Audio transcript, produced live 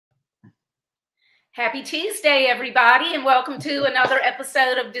Happy Tuesday, everybody, and welcome to another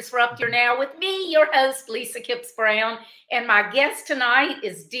episode of Disrupt Your Now with me, your host, Lisa Kipps-Brown. And my guest tonight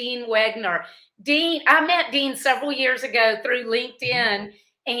is Dean Wegner. Dean, I met Dean several years ago through LinkedIn,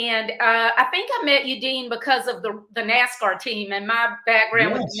 and I think I met you, Dean, because of the NASCAR team and my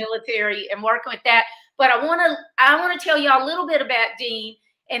background with the military and working with that. But I want to tell you a little bit about Dean,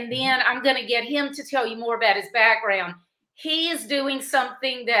 and then I'm going to get him to tell you more about his background. He is doing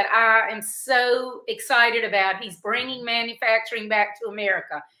something that I am so excited about. He's bringing manufacturing back to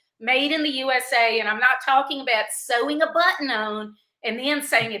America, made in the USA. And I'm not talking about sewing a button on and then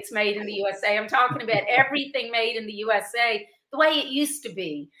saying it's made in the USA. I'm talking about everything made in the USA the way it used to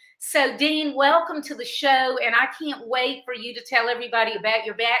be. So, Dean, welcome to the show. And I can't wait for you to tell everybody about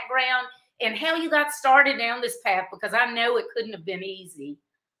your background and how you got started down this path, because I know it couldn't have been easy.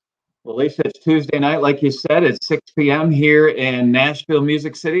 Well, Lisa, it's Tuesday night, like you said. It's 6 p.m. here in Nashville,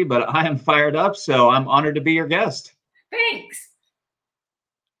 Music City, but I am fired up, so I'm honored to be your guest. Thanks.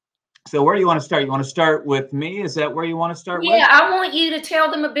 So where do you want to start? You want to start with me? Is that where you want to start with? Yeah, I want you to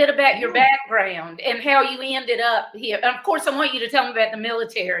tell them a bit about your background and how you ended up here. And of course, I want you to tell them about the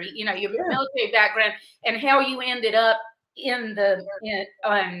military, your military background and how you ended up in the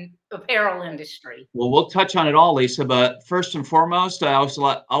apparel industry. Well, we'll touch on it all, Lisa, but first and foremost, I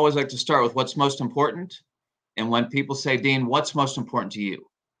always like to start with what's most important. And when people say, Dean, what's most important to you?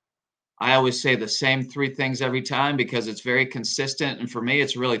 I always say the same three things every time because it's very consistent. And for me,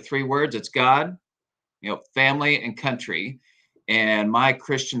 it's really three words. It's God, family, and country. And my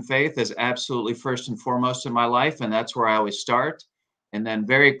Christian faith is absolutely first and foremost in my life. And that's where I always start. And then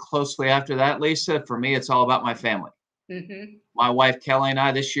very closely after that, Lisa, for me, it's all about my family. Mm-hmm. My wife, Kelly, and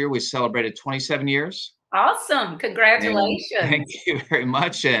I this year, we celebrated 27 years. Awesome. Congratulations. And thank you very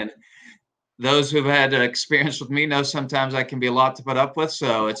much. And those who've had experience with me know sometimes I can be a lot to put up with.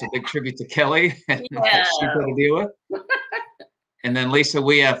 So it's a big tribute to Kelly and what she's got to deal with. And then, Lisa,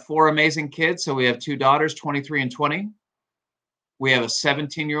 we have four amazing kids. So we have two daughters, 23 and 20. We have a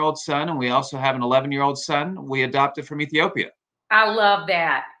 17-year-old son, and we also have an 11-year-old son we adopted from Ethiopia. I love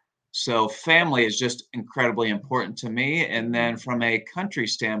that. So family is just incredibly important to me. And then from a country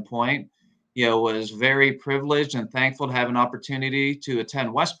standpoint, was very privileged and thankful to have an opportunity to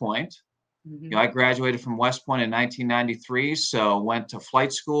attend West Point. Mm-hmm. I graduated from West Point in 1993. So went to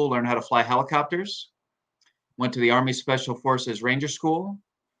flight school, learned how to fly helicopters, went to the Army Special Forces Ranger School,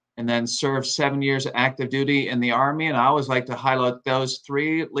 and then served 7 years active duty in the Army. And I always like to highlight those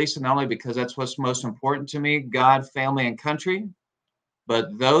three, Lisa, not only because that's what's most important to me, God, family, and country.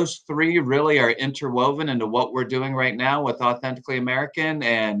 But those three really are interwoven into what we're doing right now with Authentically American.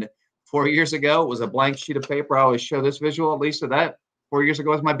 And 4 years ago, it was a blank sheet of paper. I always show this visual, Lisa, that 4 years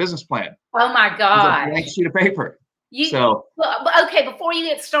ago was my business plan. Oh, my God. Blank sheet of paper. Okay, before you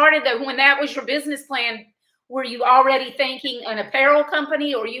get started, though, when that was your business plan, were you already thinking an apparel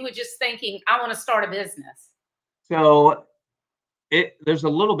company, or you were just thinking, I want to start a business? So there's a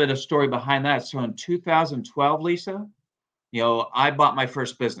little bit of story behind that. So in 2012, Lisa, I bought my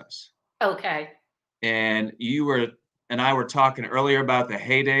first business. Okay. And you and I were talking earlier about the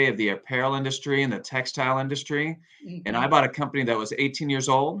heyday of the apparel industry and the textile industry. Mm-hmm. And I bought a company that was 18 years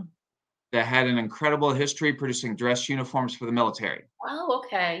old that had an incredible history producing dress uniforms for the military. Oh,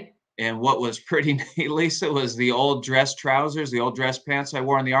 okay. And what was pretty neat, Lisa, was the old dress trousers, the old dress pants I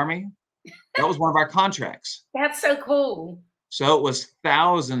wore in the Army. That was one of our contracts. That's so cool. So it was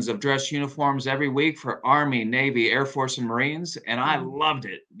thousands of dress uniforms every week for Army, Navy, Air Force, and Marines. And I loved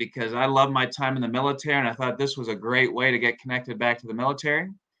it because I loved my time in the military. And I thought this was a great way to get connected back to the military.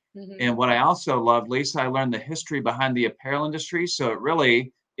 Mm-hmm. And what I also loved, Lisa, I learned the history behind the apparel industry. So it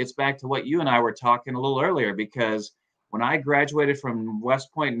really gets back to what you and I were talking a little earlier, because when I graduated from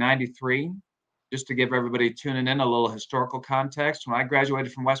West Point in 93, just to give everybody tuning in a little historical context, when I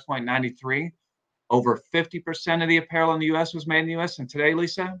graduated from West Point in 93, over 50% of the apparel in the U.S. was made in the U.S. And today,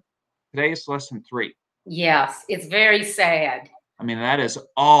 Lisa, it's less than 3%. Yes, it's very sad. I mean, that is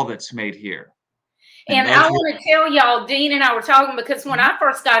all that's made here. And I want to tell y'all, Dean and I were talking, because when I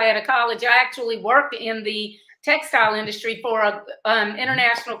first got out of college, I actually worked in the textile industry for an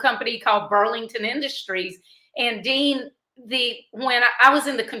international company called Burlington Industries. And Dean, when I was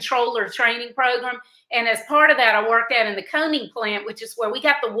in the controller training program, and as part of that, I worked out in the combing plant, which is where we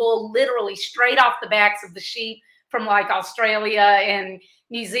got the wool literally straight off the backs of the sheep from like Australia and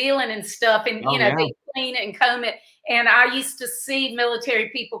New Zealand and stuff. And, they clean it and comb it. And I used to see military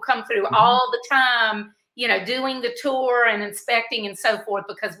people come through all the time, doing the tour and inspecting and so forth,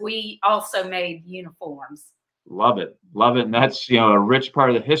 because we also made uniforms. Love it. Love it. And that's, a rich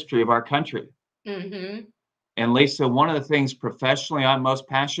part of the history of our country. Mm-hmm. And Lisa, one of the things professionally I'm most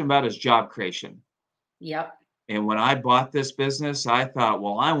passionate about is job creation. Yep. And when I bought this business, I thought,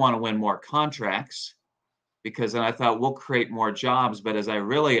 well, I want to win more contracts, because then I thought we'll create more jobs. But as I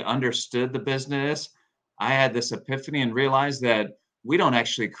really understood the business, I had this epiphany and realized that we don't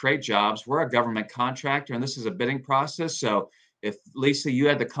actually create jobs. We're a government contractor, and this is a bidding process. So if, Lisa, you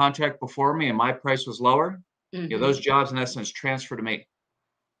had the contract before me and my price was lower, those jobs in essence transfer to me.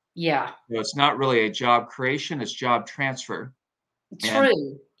 Yeah. It's not really a job creation, it's job transfer.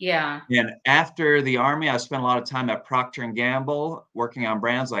 True. Yeah. And after the Army, I spent a lot of time at Procter & Gamble working on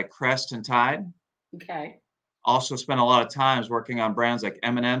brands like Crest and Tide. Okay. Also spent a lot of times working on brands like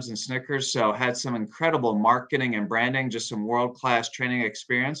M&M's and Snickers. So had some incredible marketing and branding, just some world-class training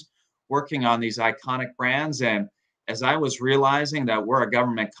experience working on these iconic brands. And as I was realizing that we're a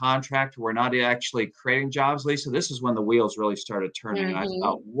government contractor, we're not actually creating jobs, Lisa, this is when the wheels really started turning. And I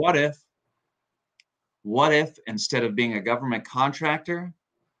thought, what if instead of being a government contractor,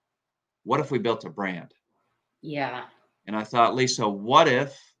 what if we built a brand? Yeah. And I thought, Lisa, what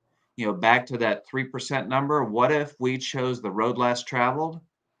if, back to that 3% number, what if we chose the road less traveled?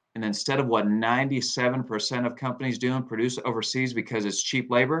 And instead of what 97% of companies do and produce overseas because it's cheap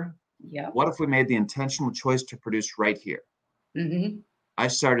labor, what if we made the intentional choice to produce right here? I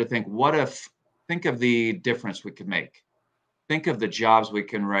started to think, think of the difference we could make. Think of the jobs we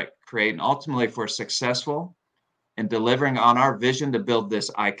can create. And ultimately, if we're successful in delivering on our vision to build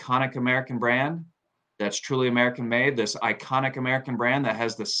this iconic American brand that's truly American made, this iconic American brand that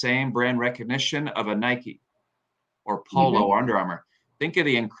has the same brand recognition of a Nike or Polo or Under Armour. Think of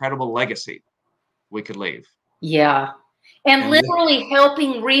the incredible legacy we could leave. Yeah. And literally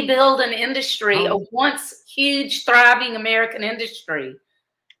helping rebuild an industry, a once huge, thriving American industry.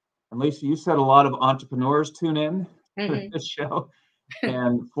 And Lisa, you said a lot of entrepreneurs tune in to this show.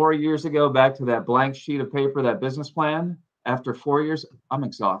 And 4 years ago, back to that blank sheet of paper, that business plan, after 4 years, I'm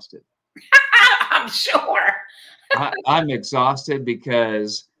exhausted. I'm sure. I'm exhausted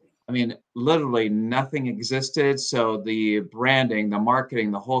because, literally nothing existed. So the branding, the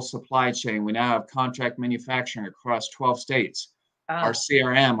marketing, the whole supply chain, we now have contract manufacturing across 12 states. Our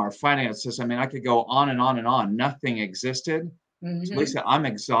CRM, our finance system, I could go on and on and on. Nothing existed. So Lisa, I'm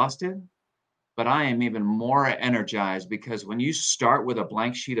exhausted, but I am even more energized because when you start with a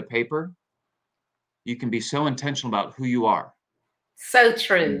blank sheet of paper, you can be so intentional about who you are. So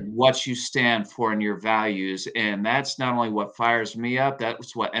true. What you stand for and your values. And that's not only what fires me up,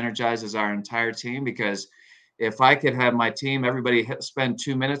 that's what energizes our entire team. Because if I could have my team, everybody spend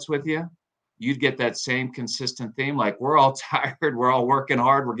 2 minutes with you, you'd get that same consistent theme. Like, we're all tired, we're all working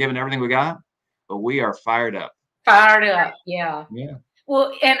hard, we're giving everything we got, but we are fired up. Fired up. Yeah. Yeah.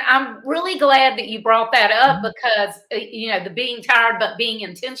 Well, and I'm really glad that you brought that up because, the being tired, but being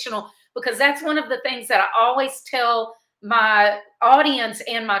intentional, because that's one of the things that I always tell my audience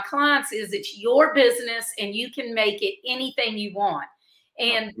and my clients is it's your business and you can make it anything you want.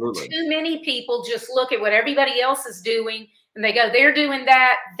 And Absolutely. Too many people just look at what everybody else is doing and they go, they're doing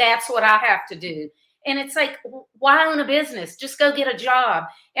that. That's what I have to do. And it's like, why own a business? Just go get a job.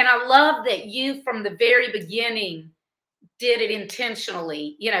 And I love that you, from the very beginning, did it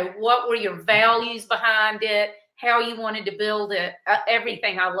intentionally. What were your values behind it, how you wanted to build it,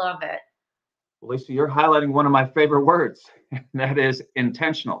 everything. I love it. Well, Lisa, you're highlighting one of my favorite words, and that is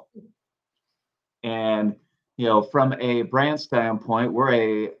intentional. And, from a brand standpoint, we're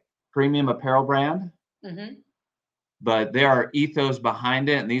a premium apparel brand, but there are ethos behind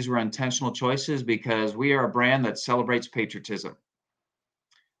it. And these were intentional choices because we are a brand that celebrates patriotism.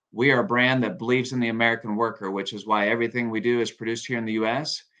 We are a brand that believes in the American worker, which is why everything we do is produced here in the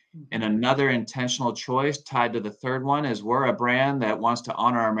US. And another intentional choice tied to the third one is we're a brand that wants to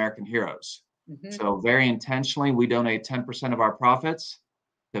honor our American heroes. So very intentionally, we donate 10% of our profits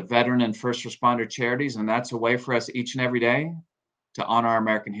to veteran and first responder charities. And that's a way for us each and every day to honor our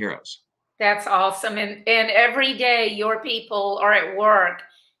American heroes. That's awesome. And every day your people are at work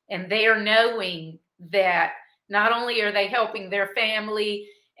and they are knowing that not only are they helping their family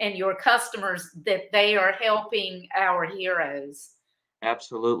and your customers, that they are helping our heroes.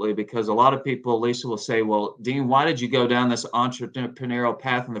 Absolutely. Because a lot of people, Lisa, will say, well, Dean, why did you go down this entrepreneurial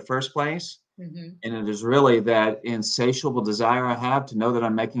path in the first place? And it is really that insatiable desire I have to know that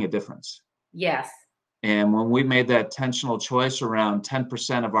I'm making a difference. Yes. And when we made that intentional choice around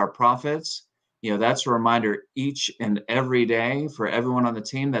 10% of our profits, that's a reminder each and every day for everyone on the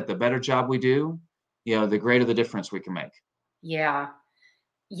team that the better job we do, the greater the difference we can make. Yeah.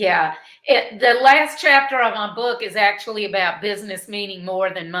 Yeah. The last chapter of my book is actually about business meaning more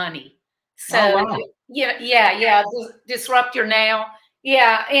than money. So, yeah. Disrupt your now.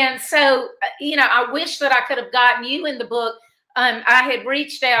 Yeah. And so, I wish that I could have gotten you in the book I had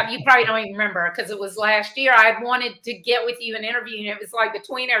reached out. You probably don't even remember because it was last year. I had wanted to get with you and interview you. And it was like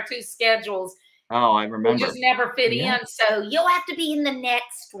between our two schedules, Oh, I we remember. just never fit Yeah. in. So you'll have to be in the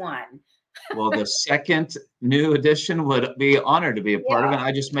next one. Well, the second new edition would be honored to be a part of it. Yeah.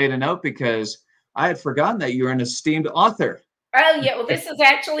 I just made a note because I had forgotten that you're an esteemed author. Oh, yeah. Well, this is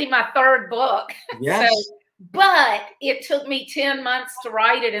actually my third book. So, Yes. but it took me 10 months to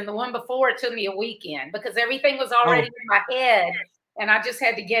write it. And the one before, it took me a weekend because everything was already Oh, in my head and I just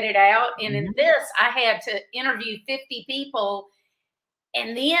had to get it out. And in mhm. this, I had to interview 50 people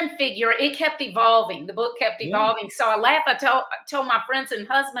and then figure it kept evolving. The book kept Yeah. evolving. So I laugh. I told my friends and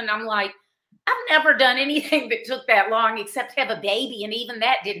husband, I'm like, I've never done anything that took that long except have a baby. And even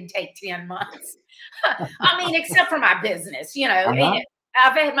that didn't take 10 months. I mean, except for my business, you know, Uh-huh. and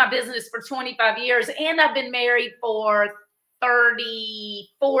I've had my business for 25 years and I've been married for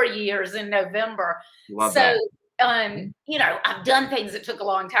 34 years in November. Love So, that. you know, I've done things that took a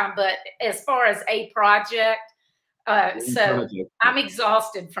long time, but as far as a project, so I'm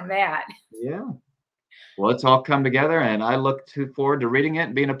exhausted from that. Yeah. Well, it's all come together, and I look forward to reading it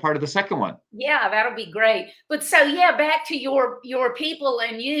and being a part of the second one. Yeah, that'll be great. But so yeah, back to your people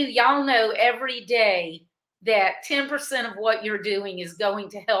and you, y'all know every day that 10% of what you're doing is going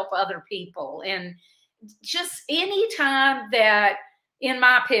to help other people. And just anytime that, in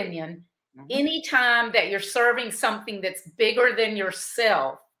my opinion, Mhm. anytime that you're serving something that's bigger than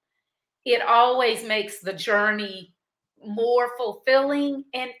yourself, it always makes the journey more fulfilling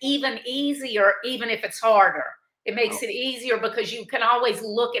and even easier, even if it's harder. It makes Oh, it easier because you can always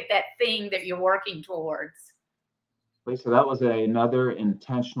look at that thing that you're working towards. Lisa, that was another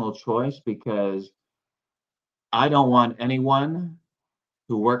intentional choice because I don't want anyone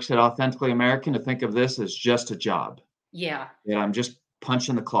who works at Authentically American to think of this as just a job, Yeah. that I'm just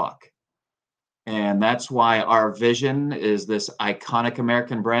punching the clock. And that's why our vision is this iconic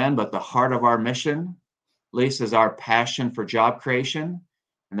American brand, but the heart of our mission, Lisa, is our passion for job creation.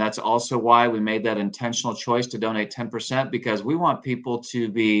 And that's also why we made that intentional choice to donate 10% because we want people to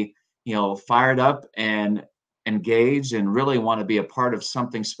be, fired up and engaged and really want to be a part of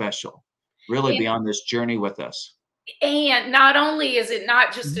something special, really be on this journey with us. And not only is it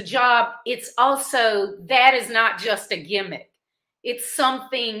not just a Mhm. job, it's also that is not just a gimmick. It's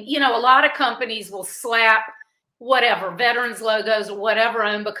something, you know, a lot of companies will slap whatever, veterans logos or whatever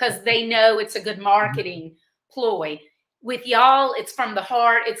on because they know it's a good marketing ploy. With y'all, it's from the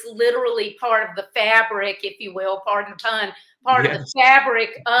heart. It's literally part of the fabric, if you will, pardon the pun, part of the Yes. fabric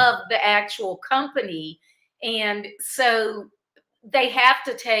of the actual company. And so they have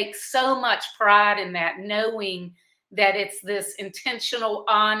to take so much pride in that, knowing that it's this intentional,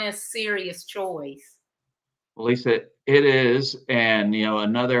 honest, serious choice. Well, Lisa, it is. And,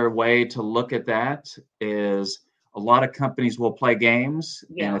 another way to look at that is a lot of companies will play games.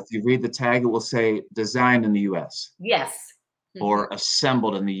 And Yeah. if you read the tag, it will say designed in the US Yes. or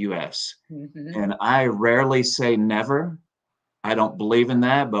assembled in the US. Mm-hmm. And I rarely say never. I don't believe in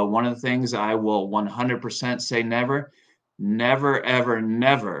that. But one of the things I will 100% say never, never, ever,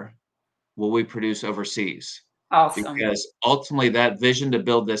 never will we produce overseas. Awesome. Because ultimately that vision to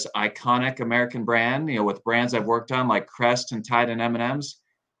build this iconic American brand, with brands I've worked on like Crest and Tide and M&M's,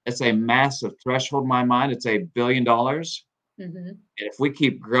 it's a massive threshold in my mind. It's $1 billion. Mm-hmm. If we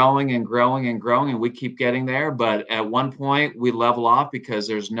keep growing and growing and growing and we keep getting there, but at one point we level off because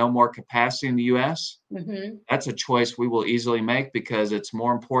there's no more capacity in the US, Mm-hmm. that's a choice we will easily make because it's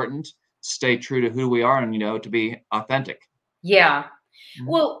more important to stay true to who we are and, to be authentic. Yeah. Mhm.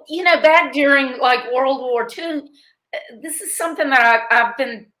 Well, you know, back during like World War II, this is something that I've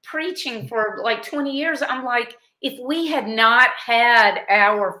been preaching for like 20 years. I'm like, if we had not had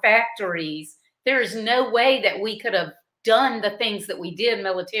our factories, there is no way that we could have done the things that we did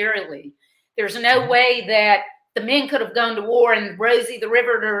militarily. There's no Mhm. way that the men could have gone to war and Rosie the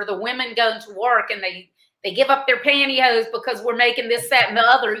Riveter, or the women going to work and they give up their pantyhose because we're making this, that, and the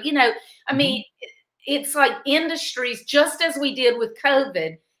other. You know, I Mhm. mean, it's like industries, just as we did with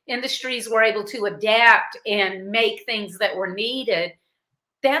COVID, industries were able to adapt and make things that were needed.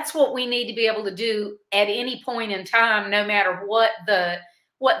 That's what we need to be able to do at any point in time, no matter what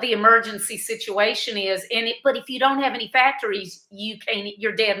the emergency situation is. But if you don't have any factories,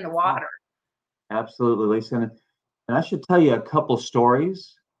 you're dead in the Yeah, water. absolutely, Lisa. And I should tell you a couple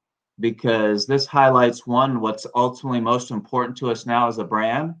stories because this highlights one, what's ultimately most important to us now as a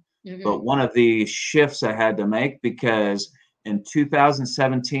brand, but Hmm. one of the shifts I had to make because in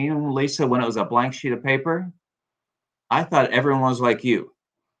 2017, Lisa, when it was a blank sheet of paper, I thought everyone was like you.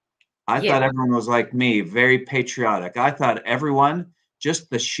 I Yeah. thought everyone was like me, very patriotic. I thought everyone, just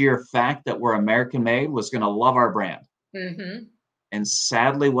the sheer fact that we're American made, was going to love our brand. Mm-hmm. And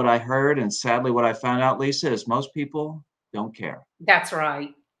sadly, what I heard and sadly what I found out, Lisa, is most people don't care. That's right.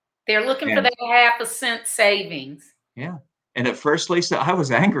 They're looking for And that half a cent savings. yeah. And at first, Lisa, I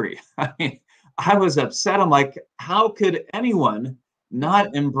was angry. I mean, I was upset. I'm like, how could anyone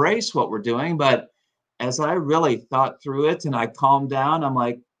not embrace what we're doing? But as I really thought through it and I calmed down, I'm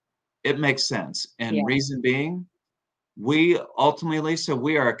like, it makes sense. Yeah. And reason being, we ultimately, Lisa,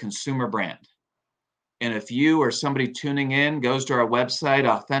 we are a consumer brand. And if you or somebody tuning in goes to our website,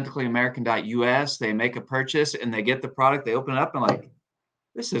 authenticallyamerican.us, they make a purchase and they get the product, they open it up and like,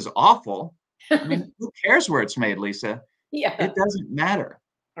 this is awful. I mean, who cares where it's made, Lisa? Yeah. It doesn't matter.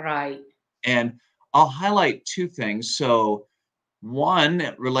 Right. And I'll highlight two things. So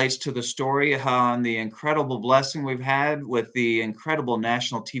one relates to the story on the incredible blessing we've had with the incredible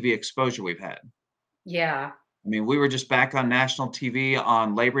national TV exposure we've had. Yeah. I mean, we were just back on national TV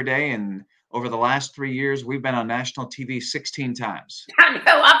on Labor Day, and over the last 3 years, we've been on national TV 16 times. I know.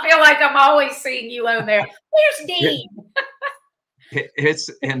 I feel like I'm always seeing you on there. Where's It, Dean? it's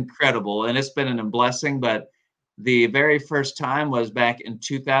incredible, and it's been a blessing. But the very first time was back in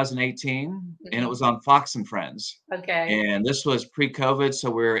 2018, and it Mhm. was on Fox and Friends. Okay. And this was pre-COVID,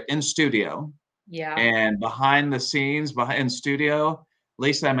 so we're in studio. Yeah. And behind the scenes, in studio,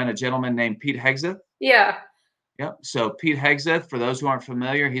 Lisa, I met a gentleman named Pete Hegseth. Yeah. Yep. So Pete Hegseth, for those who aren't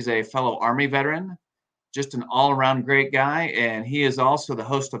familiar, he's a fellow Army veteran, just an all-around great guy, and he is also the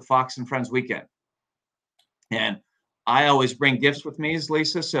host of Fox and Friends Weekend. And I always bring gifts with me,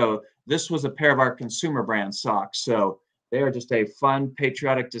 Lisa. So this was a pair of our consumer brand socks. So they are just a fun,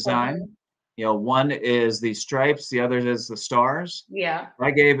 patriotic Uh-huh. design. You know, one is the stripes, the other is the stars. Yeah. I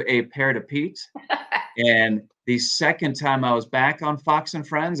gave a pair to Pete. And the second time I was back on Fox and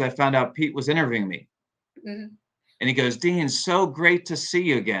Friends, I found out Pete was interviewing me. Mhm. And he goes, Dean, so great to see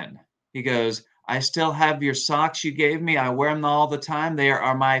you again. He goes, I still have your socks you gave me. I wear them all the time. They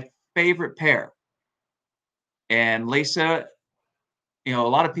are my favorite pair. And Lisa, you know, a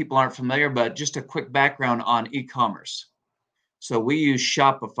lot of people aren't familiar, but just a quick background on e-commerce. So we use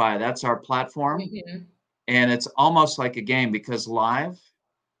Shopify. That's our platform. Mhm. And it's almost like a game because live,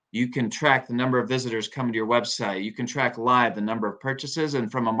 you can track the number of visitors coming to your website. You can track live the number of purchases.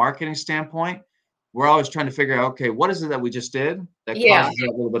 And from a marketing standpoint, we're always trying to figure out, okay, what is it that we just did that Yeah. causes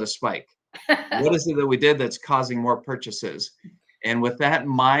that little bit of spike? What is it that we did that's causing more purchases? And with that in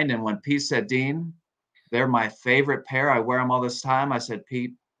mind, and when Pete said, Dean, they're my favorite pair, I wear them all this time, I said,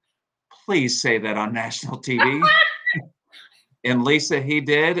 Pete, please say that on national TV. And Lisa, he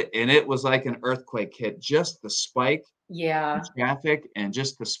did, and it was like an earthquake hit. Just the spike in Yeah. traffic and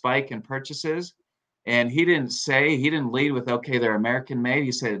just the spike in purchases. And he didn't lead with, okay, they're American made.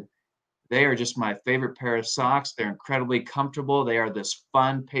 He said, they are just my favorite pair of socks. They're incredibly comfortable. They are this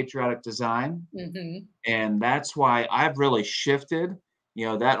fun, patriotic design. Mhm. And that's why I've really shifted, you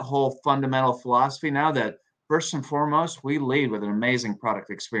know, that whole fundamental philosophy now that first and foremost, we lead with an amazing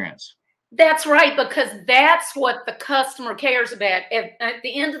product experience. That's right, because that's what the customer cares about. At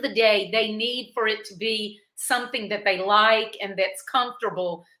the end of the day, they need for it to be something that they like and that's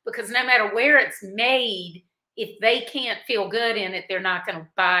comfortable, because no matter where it's made, if they can't feel good in it, they're not going to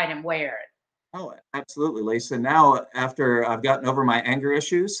buy it and wear it. Oh, absolutely, Lisa. Now, after I've gotten over my anger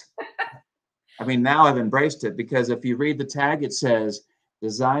issues, I mean, now I've embraced it because if you read the tag, it says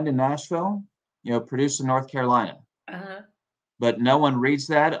designed in Nashville, you know, produced in North Carolina. Uh-huh. But no one reads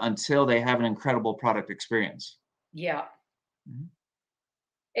that until they have an incredible product experience. Yeah. Mhm.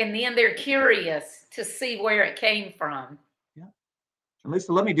 And then they're curious to see where it came from. Yeah. And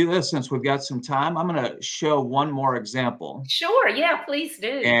Lisa, let me do this since we've got some time. I'm going to show one more example. Sure. Yeah, please do.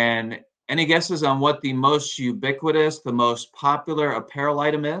 And any guesses on what the most ubiquitous, the most popular apparel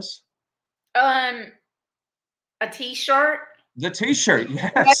item is? Um, a t-shirt. The t-shirt,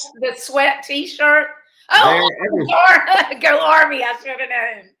 Yes, yes. the sweat t-shirt. They're Oh, everywhere. go Army. I should have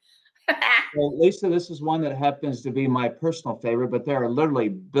known. Well, Lisa, this is one that happens to be my personal favorite, but there are literally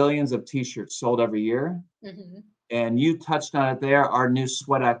billions of t-shirts sold every year. Mhm. And you touched on it there, our new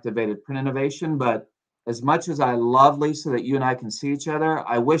sweat activated print innovation. But as much as I love, Lisa, that you and I can see each other,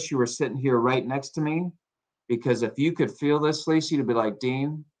 I wish you were sitting here right next to me, because if you could feel this, Lisa, you'd be like,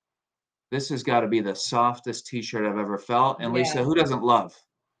 Dean, this has got to be the softest t-shirt I've ever felt. And Lisa, Yeah. who doesn't love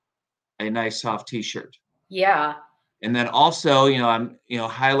a nice soft t-shirt? Yeah. And then also, you know, I'm, you know,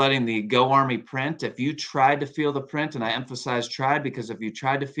 highlighting the Go Army print. If you tried to feel the print, and I emphasize tried, because if you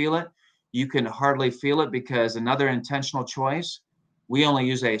tried to feel it, you can hardly feel it, because another intentional choice, we only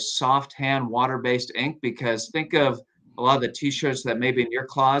use a soft hand water-based ink, because think of a lot of the t-shirts that may be in your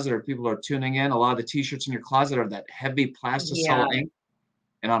closet or people are tuning in, a lot of the t-shirts in your closet are that heavy Yeah. plastisol ink.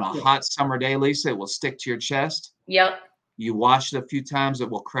 And on a hot summer day, Lisa, it will stick to your chest. Yep. You wash it a few times, it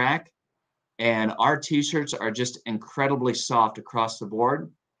will crack. And our t-shirts are just incredibly soft across the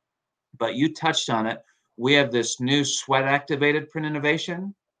board. But you touched on it. We have this new sweat activated print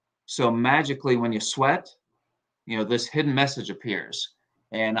innovation. So magically, when you sweat, this hidden message appears.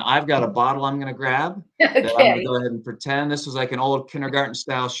 And I've got a bottle I'm going to grab that I'm going to Okay. go ahead and pretend this was like an old kindergarten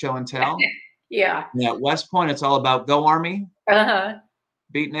style show and tell. Yeah. And at West Point, it's all about go Army, Uh-huh.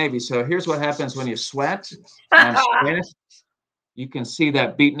 beat Navy. So here's what happens when you sweat. And I'm spraying it. You can see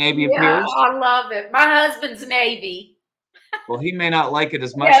that beat Navy Yeah, appears. I love it. My husband's Navy. Well, he may not like it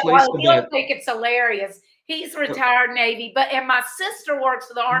as Yeah, much, well, Lisa, he'll but think it's hilarious. He's retired Navy, and my sister works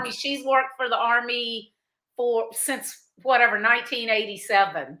for the Army. She's worked for the Army since whatever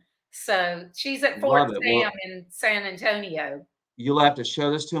 1987. So she's at Fort love it. Sam Well, in San Antonio. you'll have to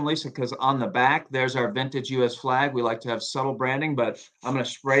show this to him, Lisa, because on the back, there's our vintage U.S. flag. We like to have subtle branding, but I'm going to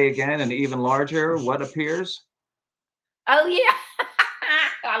spray again and even larger. What appears? Oh yeah,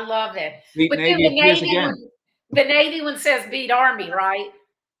 I love it. Beat But then Navy appears again. the Navy one says beat Army, right?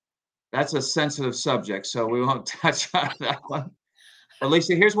 That's a sensitive subject, so we won't touch on that one. But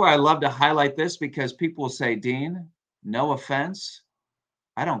Lisa, here's where I love to highlight this because people will say, Dean, no offense,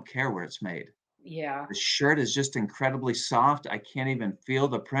 I don't care where it's made. Yeah, The shirt is just incredibly soft. I can't even feel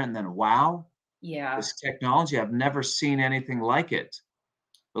the print. And then, wow, yeah, this technology, I've never seen anything like it.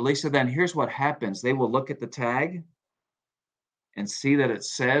 But Lisa, then here's what happens. They will look at the tag and see that it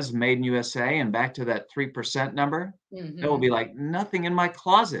says made in USA and back to that 3% number. It will hmm be like, nothing in my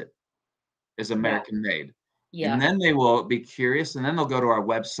closet is yeah, American made. yeah. And then they will be curious, and then they'll go to our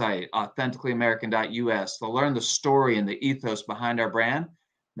website, authenticallyamerican.us. They'll learn the story and the ethos behind our brand.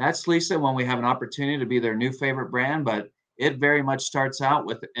 That's, Lisa, when we have an opportunity to be their new favorite brand, but it very much starts out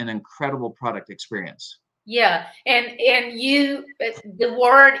with an incredible product experience. Yeah, and the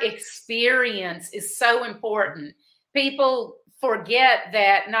word experience is so important. People forget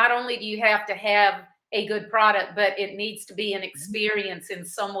that not only do you have to have a good product, but it needs to be an experience in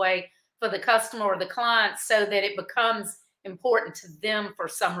some way for the customer or the client so that it becomes important to them for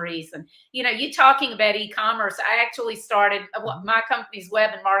some reason. You talking about e-commerce, I actually started my company's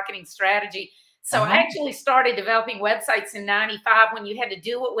web and marketing strategy. So I Uh-huh. actually started developing websites in 95 when you had to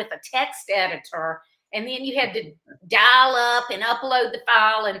do it with a text editor and then you had to dial up and upload the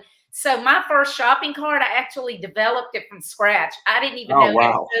file. And so my first shopping cart, I actually developed it from scratch. I didn't even know Oh,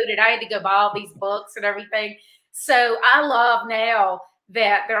 how to wow. code it. I had to go buy all these books and everything. So I love now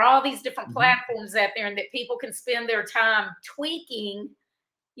that there are all these different Mhm. platforms out there and that people can spend their time tweaking,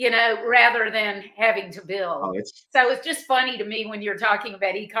 rather than having to build. Oh, it's, So it's just funny to me when you're talking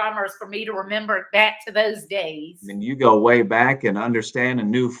about e-commerce for me to remember back to those days. I mean, you go way back and understand and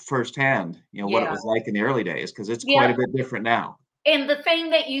knew firsthand, what it Yeah. was like in the early days, because it's quite Yeah. a bit different now. And the thing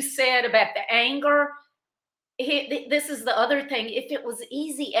that you said about the anger, this is the other thing. If it was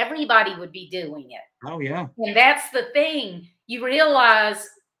easy, everybody would be doing it. Oh, yeah. And that's the thing. You realize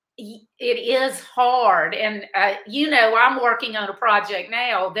it is hard. And, I'm working on a project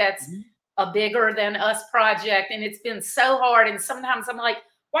now that's Mhm. a bigger than us project. And it's been so hard. And sometimes I'm like,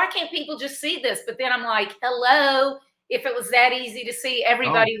 why can't people just see this? But then I'm like, hello, if it was that easy to see, Oh,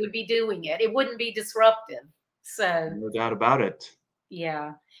 everybody would be doing it. It wouldn't be disruptive. So. no doubt about it.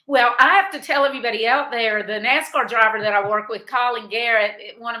 Yeah. Well, I have to tell everybody out there, the NASCAR driver that I work with, Colin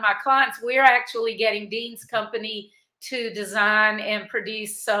Garrett, one of my clients, we're actually getting Dean's company to design and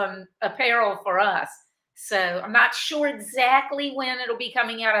produce some apparel for us. So I'm not sure exactly when it'll be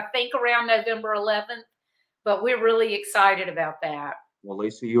coming out. I think around November 11th, but we're really excited about that. Well,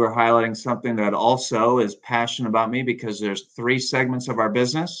 Lisa, you are highlighting something that also is passionate about me because there's three segments of our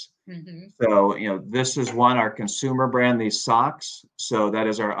business. Hmm. So, this is one, our consumer brand, these socks. So that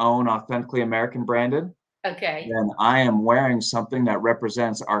is our own Authentically American branded. Okay. Then I am wearing something that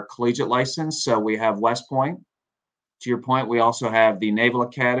represents our collegiate license. So we have West Point. To your point, we also have the Naval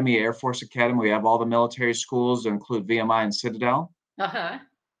Academy, Air Force Academy. We have all the military schools to include VMI and Citadel. Uh-huh.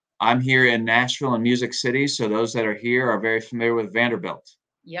 I'm here in Nashville and Music City. So those that are here are very familiar with Vanderbilt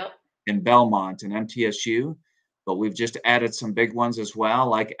Yep. and Belmont and MTSU. But we've just added some big ones as well,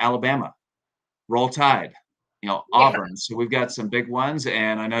 like Alabama, Roll Tide, Yeah. Auburn. So we've got some big ones.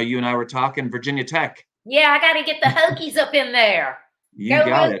 And I know you and I were talking Virginia Tech. Yeah, I got to get the Hokies up in there. You Go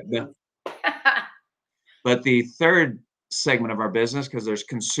got it. Hokies. But the third segment of our business, because there's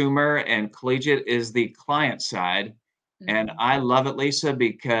consumer and collegiate, is the client side. And Mhm. I love it, Lisa,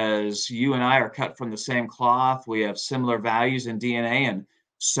 because you and I are cut from the same cloth. We have similar values and DNA, and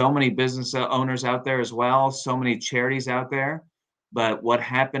so many business owners out there as well, so many charities out there. But what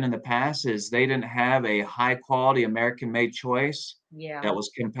happened in the past is they didn't have a high quality American made choice Yeah. that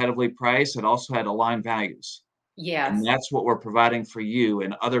was competitively priced. It also had aligned values. Yes. And that's what we're providing for you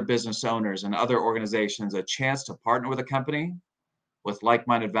and other business owners and other organizations, a chance to partner with a company with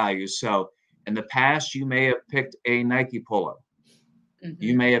like-minded values. So in the past, you may have picked a Nike polo.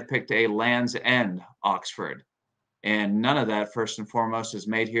 You Hmm. may have picked a Land's End Oxford. And none of that, first and foremost, is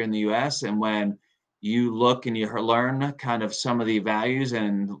made here in the US. And when you look and you learn kind of some of the values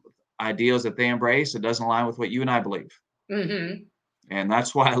and ideals that they embrace, it doesn't align with what you and I believe. Hmm. And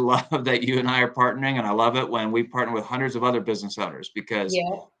that's why I love that you and I are partnering. And I love it when we partner with hundreds of other business owners because, Yeah.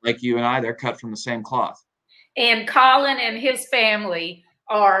 like you and I, they're cut from the same cloth. And Colin and his family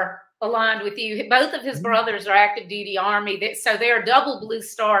are aligned with you. Both of his Mhm. brothers are active duty Army, so they're a double Blue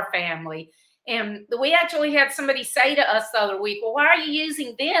Star family. And we actually had somebody say to us the other week, "Well, why are you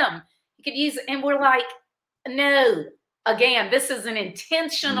using them? You could use," and we're like, "No." Again, this is an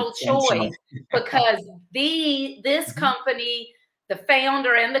intentional Intentional. choice because this Mhm. company, the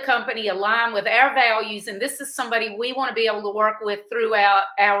founder and the company align with our values, and this is somebody we want to be able to work with throughout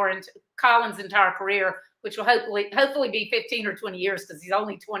Colin's entire career, which will hopefully be 15 or 20 years because he's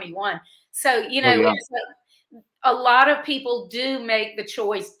only 21. So, Oh, yeah. it's a lot of people do make the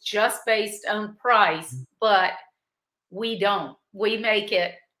choice just based on price, but we don't. We make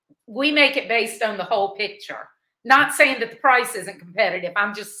it based on the whole picture. Not saying that the price isn't competitive.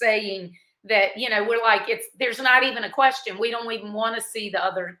 I'm just saying that, we're like, there's not even a question. We don't even want to see the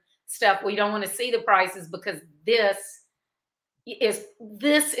other stuff. We don't want to see the prices because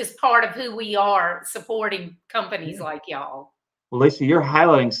this is part of who we are, supporting companies Yeah. like y'all. Well, Lisa, you're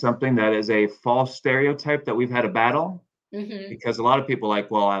highlighting something that is a false stereotype that we've had a battle Hmm. because a lot of people are like,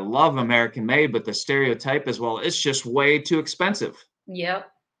 well, I love American made, but the stereotype is, well, it's just way too expensive.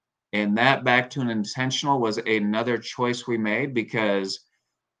 Yep. And that back to an intentional was another choice we made because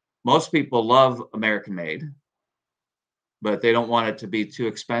most people love American made, but they don't want it to be too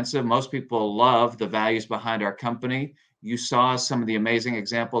expensive. Most people love the values behind our company. You saw some of the amazing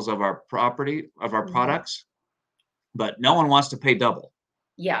examples of our Hmm. products, but no one wants to pay double.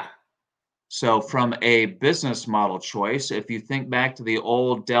 Yeah. So from a business model choice, if you think back to the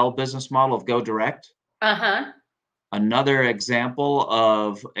old Dell business model of go direct, Uh-huh. another example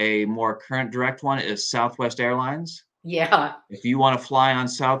of a more current direct one is Southwest Airlines. Yeah. If you want to fly on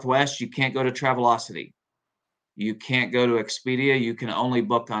Southwest, you can't go to Travelocity. You can't go to Expedia. You can only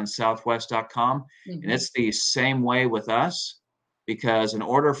book on southwest.com. And Hmm. it's the same way with us because in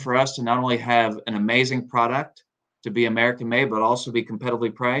order for us to not only have an amazing product to be American made, but also be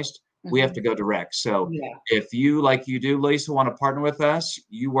competitively priced, we have to Hmm. go direct. So Yeah. if you, like you do, Lisa, want to partner with us,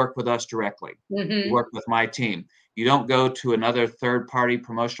 you work with us directly. You Hmm. work with my team. You don't go to another third party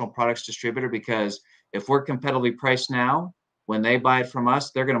promotional products distributor because if we're competitively priced now, when they buy it from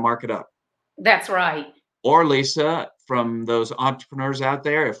us, they're going to mark it up. That's right. Or Lisa, from those entrepreneurs out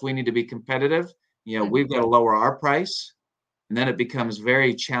there, if we need to be competitive, we've Mhm. got to lower our price. And then it becomes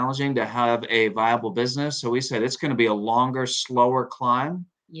very challenging to have a viable business. So we said it's going to be a longer, slower climb.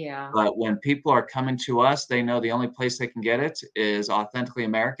 Yeah. But when people are coming to us, they know the only place they can get it is Authentically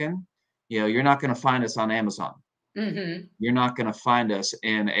American. You're not going to find us on Amazon. Hmm. You're not going to find us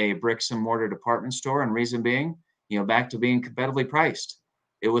in a bricks and mortar department store. And reason being, back to being competitively priced.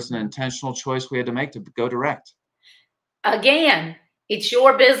 It was an intentional choice we had to make to go direct. Again, it's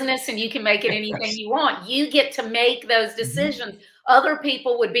your business and you can make it anything Yes. you want. You get to make those Mhm. decisions. Other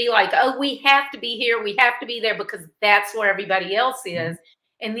people would be like, "Oh, we have to be here. We have to be there because that's where everybody else Mhm. is."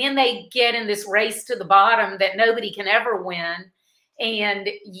 And then they get in this race to the bottom that nobody can ever win. And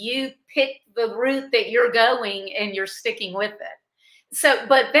you pick the route that you're going and you're sticking with it. So,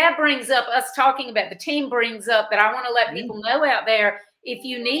 but that brings up us talking about the team, brings up that I want to let Yeah. people know out there, if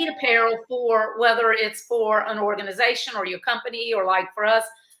you need apparel for whether it's for an organization or your company, or like for us,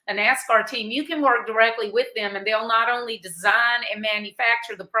 a NASCAR team, you can work directly with them and they'll not only design and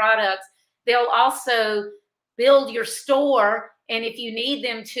manufacture the products, they'll also build your store. And if you need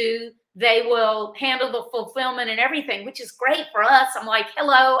them to, they will handle the fulfillment and everything, which is great for us. I'm like,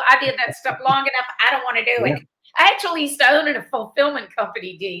 hello, I did that stuff long enough. I don't want to do Yeah. it. I actually used to own a fulfillment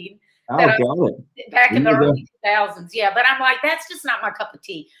company, Dean, that Oh, got it. back in There the you go. early 2000s. Yeah, but I'm like, that's just not my cup of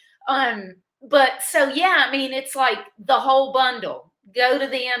tea. But so yeah, I mean, it's like the whole bundle. Go to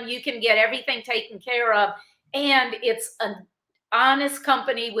them, you can get everything taken care of, and it's an honest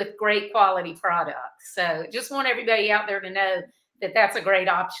company with great quality products. So just want everybody out there to know that that's a great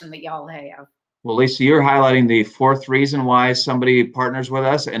option that y'all have. Well, Lisa, you're highlighting the fourth reason why somebody partners with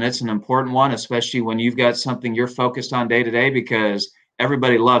us, and it's an important one, especially when you've got something you're focused on day to day, because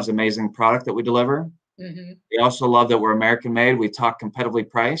everybody loves amazing product that we deliver. Hmm. They also love that we're American made. We talk competitively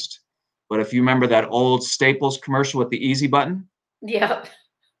priced. But if you remember that old Staples commercial with the easy button, Yep.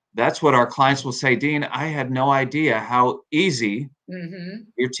 that's what our clients will say, Dean, I had no idea how easy Mm-hmm.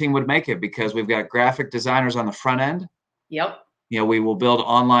 your team would make it, because we've got graphic designers on the front end. Yep. We will build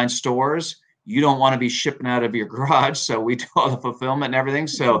online stores. You don't want to be shipping out of your garage, so we do all the fulfillment and everything.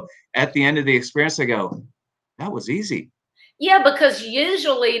 So at the end of the experience, they go, that was easy. Yeah, because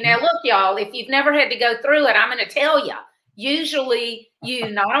usually, now look, y'all, if you've never had to go through it, I'm going to tell you. Usually, you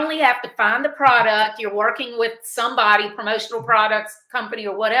not only have to find the product, you're working with somebody, promotional products company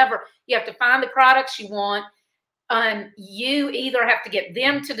or whatever, you have to find the products you want. You either have to get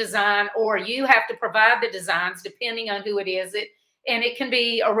them to design, or you have to provide the designs, depending on who it is. And it can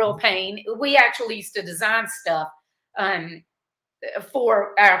be a real pain. We actually used to design stuff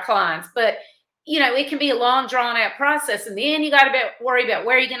for our clients, but it can be a long, drawn out process. And then you got to worry about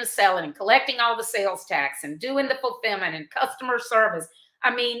where you're going to sell it, and collecting all the sales tax, and doing the fulfillment and customer service.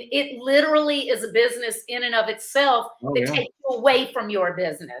 I mean, it literally is a business in and of itself that takes you away from your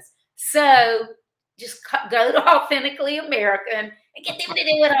business. So just go to Authentically American and get them to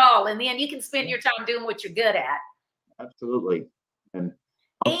do it all. And then you can spend your time doing what you're good at. Absolutely. And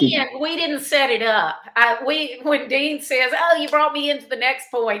we didn't set it up. When Dean says, "Oh, you brought me into the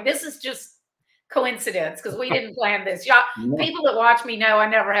next point," this is just coincidence, because we didn't plan this. Y'all, people that watch me know I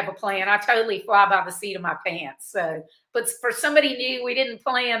never have a plan. I totally fly by the seat of my pants. So, but for somebody new, we didn't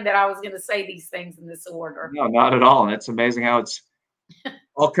plan that I was going to say these things in this order. No, not at all. And it's amazing how it's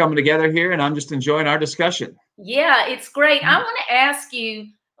all coming together here, and I'm just enjoying our discussion. Yeah, it's great. I want to ask you,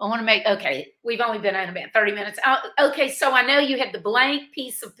 okay, we've only been on about 30 minutes. Okay, so I know you had the blank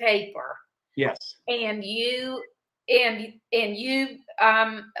piece of paper. Yes. And you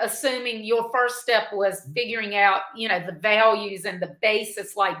assuming your first step was figuring out, the values and the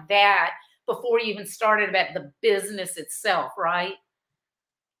basis like that before you even started about the business itself, right?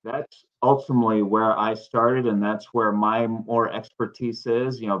 That's ultimately where I started, and that's where my more expertise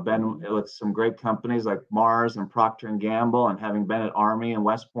is. Been with some great companies like Mars and Procter and Gamble, and having been at Army and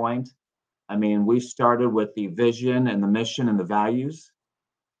West Point. I mean, we started with the vision and the mission and the values.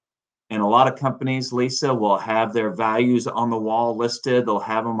 And a lot of companies, Lisa, will have their values on the wall listed. They'll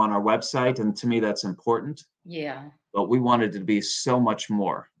have them on our website. And to me, that's important. Yeah. But we wanted to be so much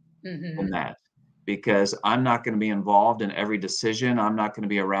more than that, because I'm not going to be involved in every decision. I'm not going to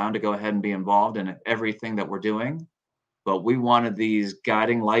be around to go ahead and be involved in everything that we're doing. But we wanted these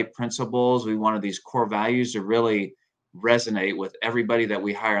guiding light principles. We wanted these core values to really resonate with everybody that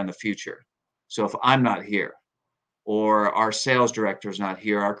we hire in the future. So if I'm not here, or our sales director is not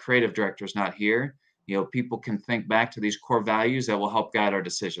here, our creative director is not here, people can think back to these core values that will help guide our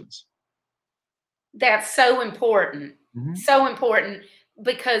decisions. That's so important. So important,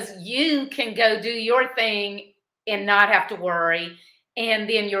 because you can go do your thing and not have to worry. And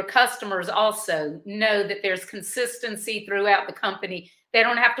then your customers also know that there's consistency throughout the company. They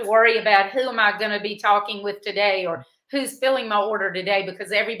don't have to worry about who am I going to be talking with today, or who's filling my order today,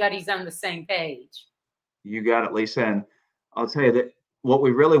 because everybody's on the same page. You got it, Lisa. And I'll tell you that what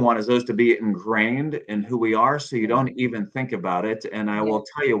we really want is those to be ingrained in who we are, so you don't even think about it. And I will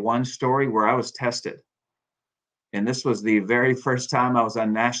tell you one story where I was tested. And this was the very first time I was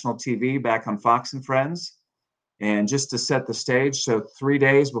on national TV back on Fox and Friends. And just to set the stage, so 3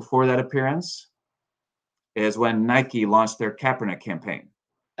 days before that appearance is when Nike launched their Kaepernick campaign.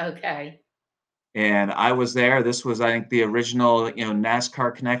 Okay. And I was there. This was, I think, the original,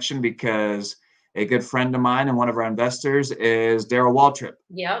 NASCAR connection, because a good friend of mine and one of our investors is Darrell Waltrip.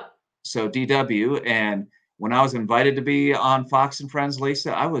 Yep. So DW. And when I was invited to be on Fox and Friends,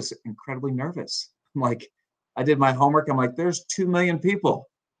 Lisa, I was incredibly nervous. I'm like, I did my homework. I'm like, there's 2 million people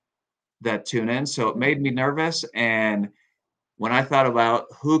that tune in. So it made me nervous. And when I thought about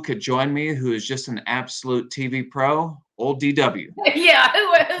who could join me, who is just an absolute TV pro, old DW. Yeah,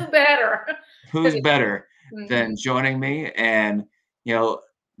 who better? Who's better than joining me? And,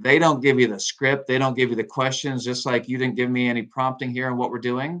 they don't give you the script. They don't give you the questions, just like you didn't give me any prompting here on what we're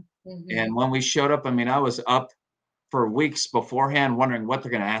doing. And when we showed up, I mean, I was up for weeks beforehand wondering what they're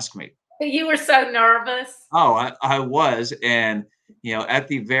going to ask me. You were so nervous. Oh, I was. And, at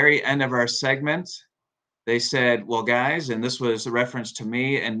the very end of our segment, they said, well, guys, and this was a reference to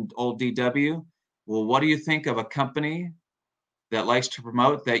me and old DW, well, what do you think of a company that likes to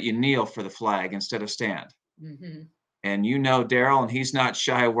promote that you kneel for the flag instead of stand? And Darrell, and he's not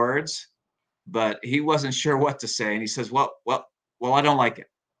shy of words, but he wasn't sure what to say. And he says, well, I don't like it.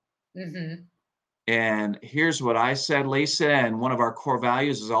 And here's what I said, Lisa, and one of our core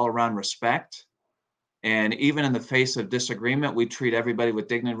values is all around respect. And even in the face of disagreement, we treat everybody with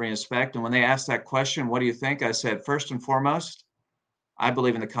dignity and respect. And when they asked that question, what do you think? I said, first and foremost, I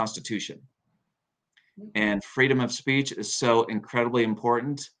believe in the Constitution. And freedom of speech is so incredibly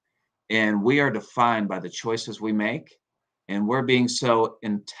important. And we are defined by the choices we make. And we're being so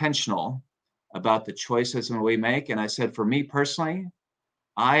intentional about the choices that we make. And I said, for me personally,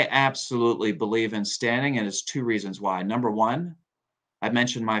 I absolutely believe in standing, and it's two reasons why. Number one, I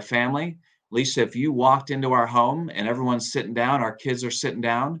mentioned my family. Lisa, if you walked into our home and everyone's sitting down, our kids are sitting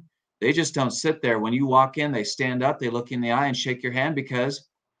down, they just don't sit there. When you walk in, they stand up, they look in the eye and shake your hand because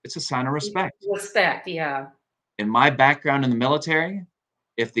it's a sign of respect. Respect, yeah. In my background in the military,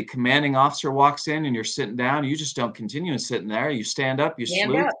 if the commanding officer walks in and you're sitting down, you just don't continue sitting there. You stand up, you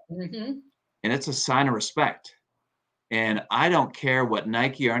Stand salute, up. Mm-hmm. and it's a sign of respect. And I don't care what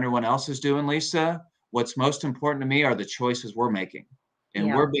Nike or anyone else is doing, Lisa. What's most important to me are the choices we're making. And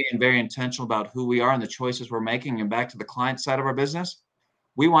Yeah. we're being very intentional about who we are and the choices we're making. And back to the client side of our business,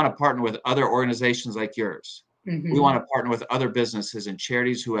 we want to partner with other organizations like yours. We Mm-hmm. want to partner with other businesses and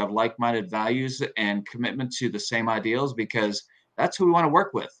charities who have like-minded values and commitment to the same ideals, because that's who we want to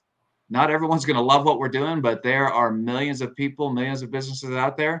work with. Not everyone's going to love what we're doing, but there are millions of people, millions of businesses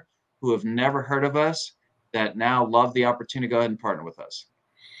out there who have never heard of us that now love the opportunity to go ahead and partner with us.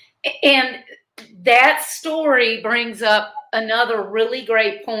 And that story brings up another really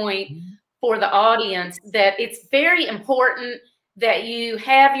great point for the audience, that it's very important that you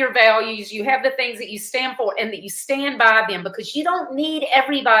have your values, you have the things that you stand for, and that you stand by them, because you don't need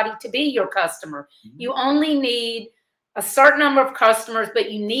everybody to be your customer. You only need a certain number of customers,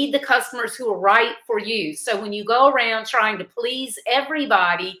 but you need the customers who are right for you. So when you go around trying to please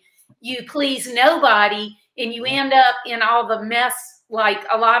everybody, you please nobody, and you end up in all the mess like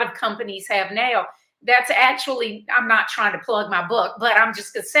a lot of companies have now. That's actually, I'm not trying to plug my book, but I'm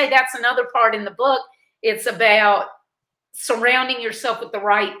just going to say that's another part in the book. It's about surrounding yourself with the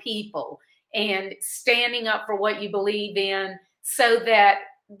right people and standing up for what you believe in, so that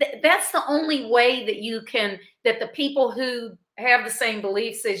that's the only way that you can, that the people who have the same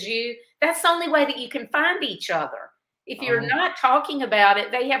beliefs as you, that's the only way that you can find each other. If you're not talking about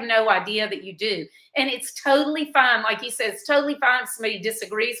it, they have no idea that you do. And it's totally fine. Like you said, it's totally fine if somebody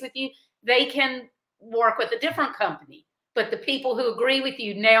disagrees with you. They can work with a different company. But the people who agree with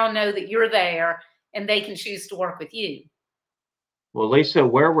you now know that you're there, and they can choose to work with you. Well, Lisa,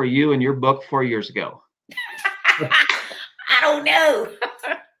 where were you in your book 4 years ago? I don't know.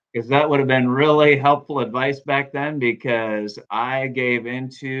 Because that would have been really helpful advice back then, because I gave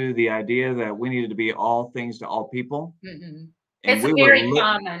into the idea that we needed to be all things to all people. Mm-hmm. And It's we were very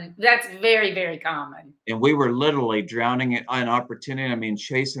common. That's very, very common. and we were literally drowning in opportunity. I mean,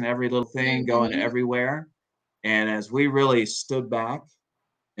 chasing every little thing, going Mm-hmm. everywhere. And as we really stood back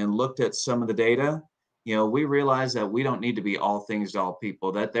and looked at some of the data, we realized that we don't need to be all things to all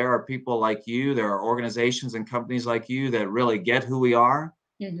people, that there are people like you, there are organizations and companies like you that really get who we are,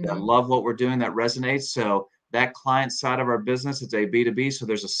 that Mm-hmm. love what we're doing, that resonates. So that client side of our business, it's a B2B. So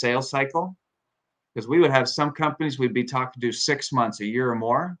there's a sales cycle, because we would have some companies we'd be talking to 6 months, a year or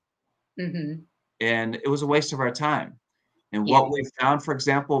more. Mm-hmm. And it was a waste of our time. And Yeah. what we found, for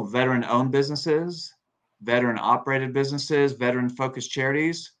example, veteran-owned businesses, veteran-operated businesses, veteran-focused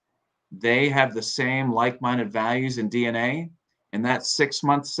charities, they have the same like-minded values and DNA, and that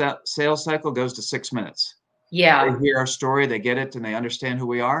 6-month sales cycle goes to 6 minutes. They Yeah. hear our story, they get it, and they understand who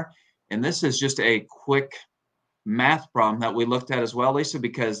we are. And this is just a quick math problem that we looked at as well, Lisa,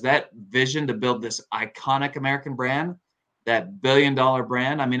 because that vision to build this iconic American brand, that billion-dollar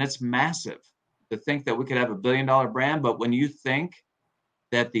brand, I mean, it's massive to think that we could have a billion-dollar brand. But when you think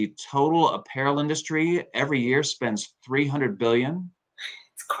that the total apparel industry every year spends 300 billion,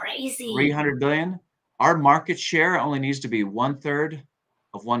 It's crazy. 300 billion, our market share only needs to be 1/3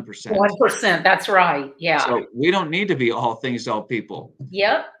 of 1%. 1%. That's right. Yeah. So we don't need to be all things to all people.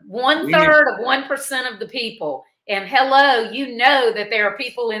 Yep. One We need, third of 1% of the people. And hello, you know that there are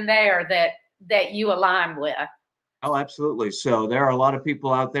people in there that you align with. oh, absolutely. So there are a lot of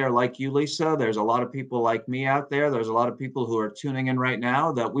people out there like you, Lisa. There's a lot of people like me out there. There's a lot of people who are tuning in right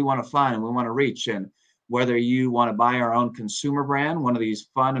now that we want to find and we want to reach. And whether you want to buy our own consumer brand, one of these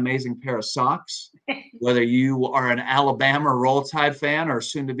fun, amazing pair of socks, whether you are an Alabama Roll Tide fan, or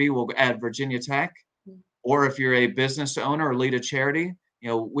soon to be, we'll add Virginia Tech, or if you're a business owner or lead a charity,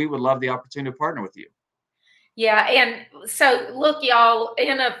 we would love the opportunity to partner with you. Yeah, and so look, y'all,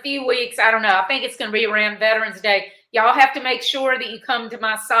 in a few weeks, I don't know, I think it's going to be around Veterans Day. Y'all have to make sure that you come to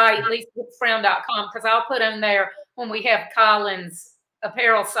my site, lisakipps-brown.com, because I'll put on there when we have Colin's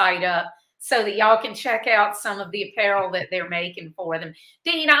apparel site up, so that y'all can check out some of the apparel that they're making for them.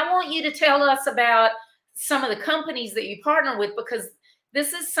 Dean, I want you to tell us about some of the companies that you partner with, because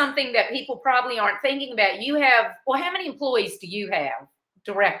this is something that people probably aren't thinking about. You have, well, how many employees do you have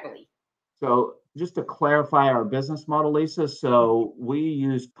directly? So just to clarify our business model, Lisa, so we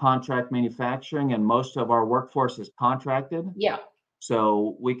use contract manufacturing and most of our workforce is contracted. Yeah.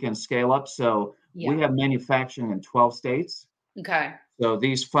 So we can scale up. So we Yeah. have manufacturing in 12 states. Okay. So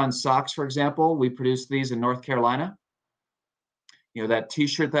these fun socks, for example, we produce these in North Carolina. That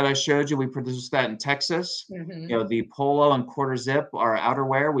T-shirt that I showed you, we produce that in Texas. Mm-hmm. The polo and quarter zip, our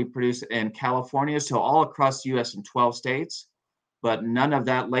outerwear, we produce in California. So all across the U.S. in 12 states, but none of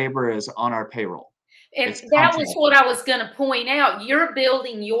that labor is on our payroll. And It's that was contracted. what I was going to point out. You're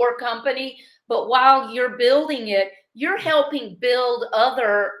building your company, but while you're building it, you're helping build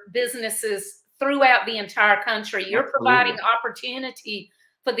other businesses throughout the entire country. You're providing Absolutely. opportunity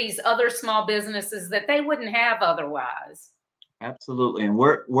for these other small businesses that they wouldn't have otherwise. Absolutely. And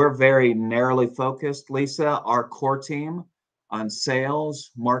we're very narrowly focused, Lisa, our core team on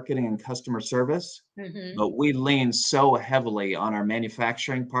sales, marketing, and customer service. Mm-hmm. But we lean so heavily on our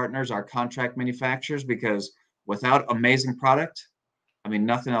manufacturing partners, our contract manufacturers, because without amazing product, I mean,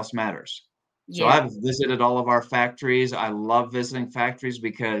 nothing else matters. So Yeah. I've visited all of our factories. I love visiting factories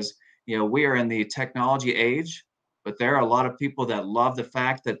because, we are in the technology age, but there are a lot of people that love the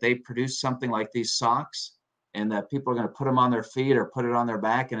fact that they produce something like these socks and that people are going to put them on their feet or put it on their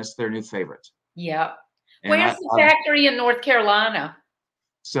back, and it's their new favorite. Yeah. And Where's the factory in North Carolina?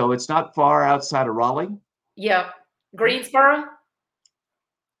 so it's not far outside of Raleigh. Yep. Yeah. Greensboro?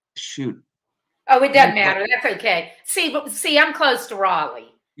 Shoot. Oh, it doesn't matter. That's okay. See, I'm close to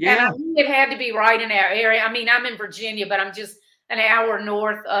Raleigh, and I Yeah. knew it had to be right in our area. I mean, I'm in Virginia, but I'm just an hour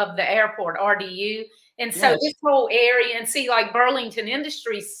north of the airport, RDU, and so Yes. this whole area. And see, like Burlington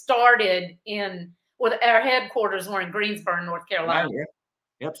Industries started in, well, our headquarters were in Greensboro, North Right. Carolina. Yeah.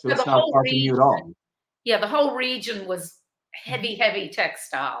 Yep. So So it's the not whole far from you at all. region, yeah, the whole region was heavy, heavy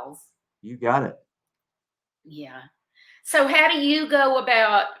textiles. You got it. Yeah. So how do you go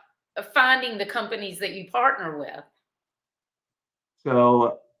about finding the companies that you partner with?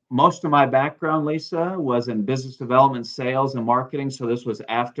 So most of my background, Lisa, was in business development, sales, and marketing. So this was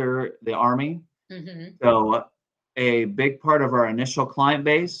after the Army. Mm-hmm. So a big part of our initial client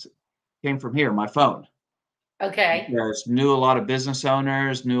base came from here, my phone. Okay. Because knew a lot of business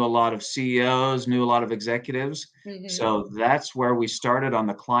owners, knew a lot of CEOs, knew a lot of executives. Mm-hmm. So that's where we started on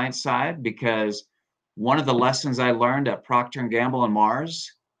the client side, because one of the lessons I learned at Procter and Gamble and Mars,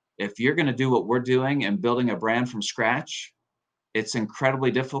 if you're going to do what we're doing and building a brand from scratch, it's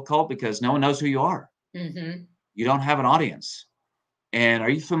incredibly difficult because no one knows who you are. Mm-hmm. You don't have an audience. And are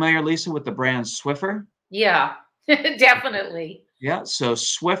you familiar, Lisa, with the brand Swiffer? Yeah, definitely. Yeah. So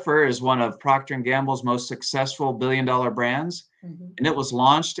Swiffer is one of Procter and Gamble's most successful billion-dollar brands, Mm-hmm. and it was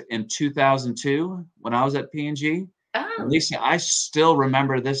launched in 2002 when I was at P&G. And Oh, Lisa, I still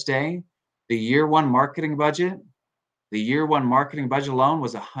remember this day, the year one marketing budget. The year one marketing budget alone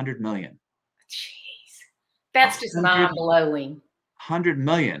was 100 million. jeez. That's just 100 mind-blowing. 100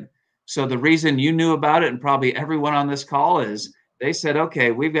 million. So the reason you knew about it, and probably everyone on this call, is they said, okay,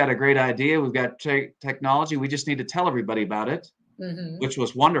 we've got a great idea. We've got technology. We just need to tell everybody about it, Mm-hmm. which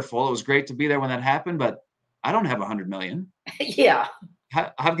was wonderful. It was great to be there when that happened, but I don't have 100 million. Yeah.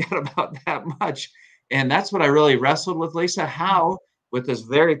 I've got about that much. And that's what I really wrestled with, Lisa. How, with this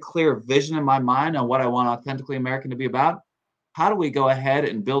very clear vision in my mind on what I want Authentically American to be about, how do we go ahead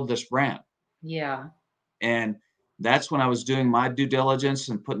and build this brand? Yeah. And that's when I was doing my due diligence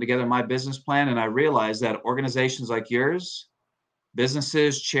and putting together my business plan. And I realized that organizations like yours,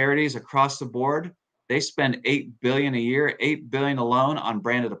 businesses, charities across the board, they spend 8 billion a year, 8 billion alone on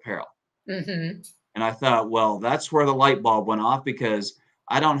branded apparel. Mm-hmm. And I thought, well, that's where the light bulb went off, because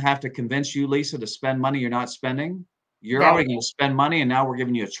I don't have to convince you, Lisa, to spend money you're not spending. You're That, already going to spend money, and now we're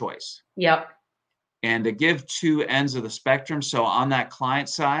giving you a choice. yep. And to give two ends of the spectrum. So on that client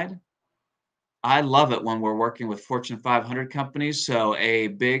side, I love it when we're working with Fortune 500 companies. So a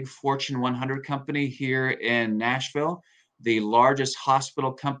big Fortune 100 company here in Nashville, the largest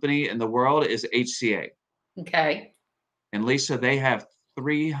hospital company in the world is HCA. Okay. And Lisa, they have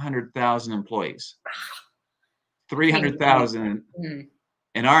 300,000 employees. Seems amazing. 300,000.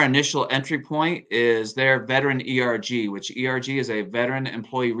 And our initial entry point is their veteran ERG, which ERG is a veteran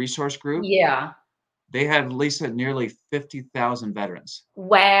employee resource group. Yeah. They have, Lisa, nearly 50,000 veterans.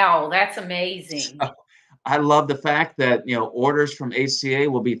 Wow, that's amazing. So I love the fact that, orders from HCA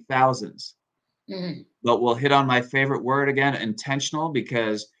will be thousands, Mm. but we'll hit on my favorite word again, intentional,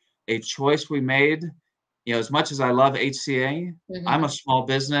 because a choice we made, as much as I love HCA, I'm a Mm-hmm. small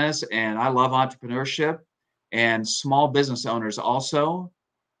business and I love entrepreneurship, and small business owners also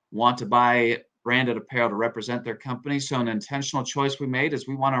want to buy branded apparel to represent their company. So an intentional choice we made is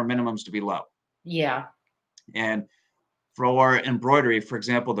we want our minimums to be low. Yeah. And For embroidery, for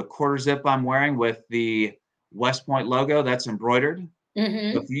example, the quarter zip I'm wearing with the West Point logo, that's embroidered.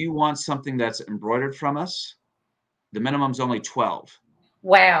 Mm-hmm. If you want something that's embroidered from us, the minimum's only 12. And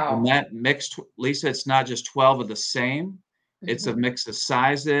Wow. that mixed, Lisa, it's not just 12 of the same. It's a Mm-hmm. mix of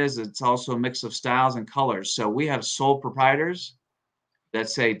sizes. It's also a mix of styles and colors. So we have sole proprietors that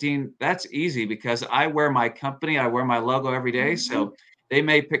say, Dean, that's easy because I wear my company, I wear my logo every day. Mm-hmm. So they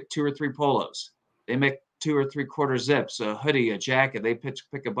may pick 2 or 3 polos. They make 2 or 3/4 zips, a hoodie, a jacket. They pick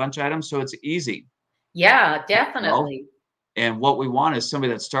a bunch of items. So it's easy. Yeah, Well, definitely. and what we want is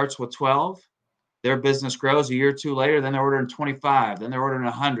somebody that starts with 12, their business grows a year or two later, then they're ordering 25, then they're ordering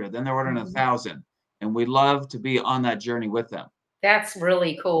 100, then they're ordering Mhm. 1,000. And we love to be on that journey with them. That's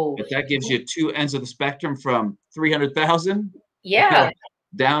really cool. But that gives you two ends of the spectrum from 300,000, you Yeah. know,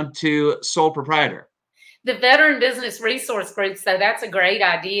 down to sole proprietor. The Veteran Business Resource Groups, though, that's a great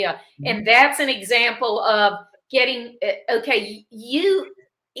idea. And Mhm. that's an example of getting, okay, you,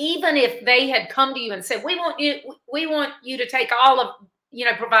 even if they had come to you and said, we want you to take all of,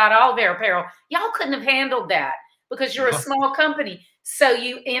 provide all of their apparel, y'all couldn't have handled that because you're a No. small company. So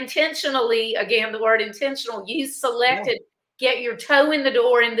you intentionally, again, the word intentional, you Yeah. selected, get your toe in the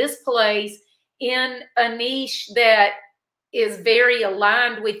door in this place in a niche that is very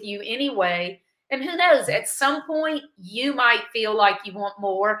aligned with you anyway. And who knows, at some point you might feel like you want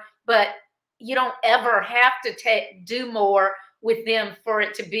more, but you don't ever have to do more with them for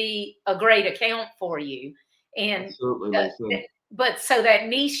it to be a great account for you. And Absolutely, uh, Lisa. but so that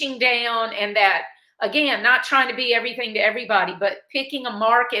niching down and that, again, not trying to be everything to everybody, but picking a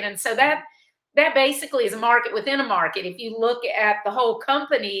market. And so that basically is a market within a market. If you look at the whole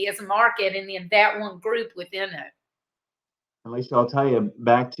company as a market and then that one group within it. And Lisa, I'll tell you,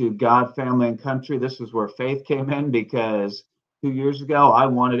 back to God, family, and country, this is where faith came in because 2 years ago, I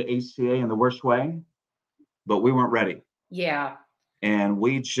wanted HCA in the worst way, but we weren't ready. Yeah. And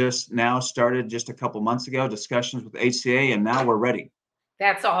we just now started just a couple months ago discussions with HCA, and now we're ready.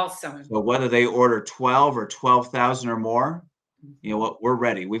 That's awesome. So whether they order 12 or 12,000 or more, you know what, we're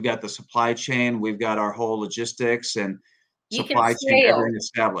ready. We've got the supply chain, we've got our whole logistics and You can supply chain, scale. everything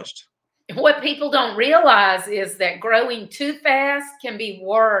established. What people don't realize is that growing too fast can be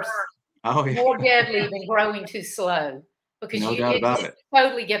worse, Oh yeah, more deadly than growing too slow because no doubt it about just it.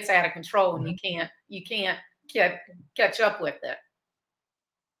 totally gets out of control and Mhm. you can't catch up with it.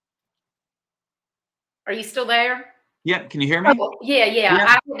 Are you still there? Yeah, can you hear me? Oh, yeah, yeah. Yeah,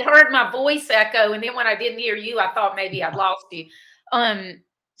 I had heard my voice echo, and then when I didn't hear you, I thought maybe I'd lost you. Um,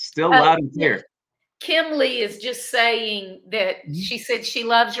 still loud and yeah, clear. Kimley is just saying that Mhm. she said she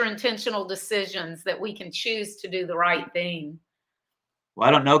loves your intentional decisions, that we can choose to do the right thing. Well,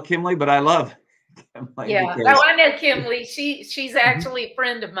 I don't know Kimley, but I love Kimley Yeah. Oh, because I know Kimley. She's Mhm. actually a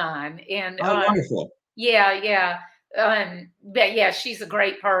friend of mine, and Oh, wonderful. yeah, yeah. But yeah, she's a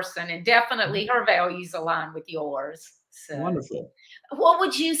great person, and Mhm. definitely her values align with yours. So, Wonderful. what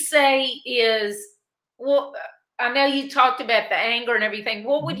would you say is, well, I know you talked about the anger and everything.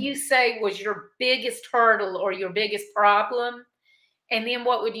 What would Mhm. you say was your biggest hurdle or your biggest problem? And then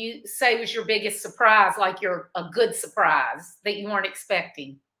what would you say was your biggest surprise, like a good surprise that you weren't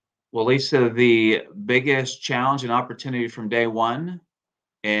expecting? Well, Lisa, the biggest challenge and opportunity from day one,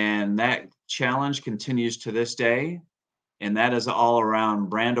 and that challenge continues to this day, and that is all around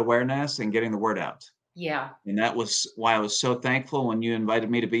brand awareness and getting the word out. Yeah. And that was why I was so thankful when you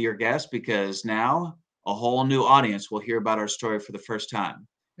invited me to be your guest, because now a whole new audience will hear about our story for the first time.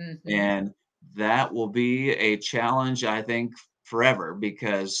 Hmm. And that will be a challenge, I think, forever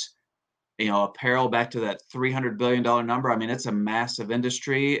because, apparel, back to that $300 billion number. I mean, it's a massive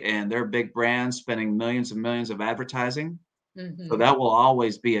industry and they're big brands spending millions and millions of advertising. So Hmm. that will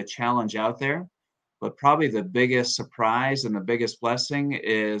always be a challenge out there. But probably the biggest surprise and the biggest blessing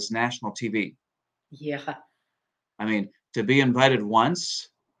is national TV. Yeah. I mean, to be invited once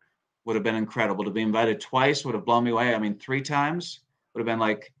would have been incredible. To be invited twice would have blown me away. I mean, 3 times would have been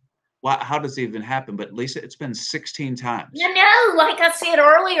like, "Wow, how does it even happen?" But Lisa, it's been 16 times. I know, like I said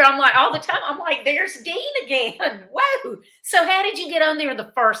earlier, I'm like all the time, I'm like, there's Dean again. Whoa. So how did you get on there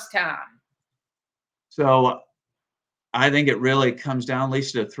the first time? So, I think it really comes down,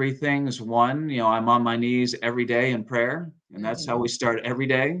 Lisa, to 3 things. One, I'm on my knees every day in prayer, and that's how Hmm. we start every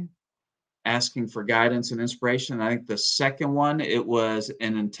day, asking for guidance and inspiration. And I think the second one, it was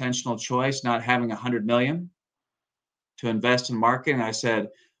an intentional choice, not having 100 million to invest in marketing. I said,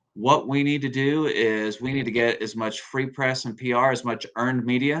 what we need to do is we need to get as much free press and PR, as much earned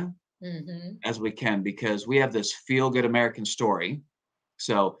media Hmm. as we can, because we have this feel good American story.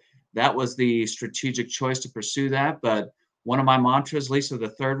 So that was the strategic choice to pursue that. But one of my mantras, Lisa, the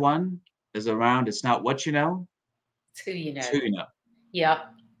third one is around, it's not what you know, It's who you It's know. who you know. Yep.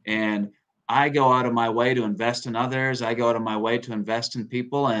 And I go out of my way to invest in others. I go out of my way to invest in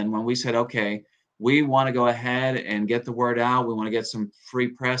people. And when we said, okay, we want to go ahead and get the word out, we want to get some free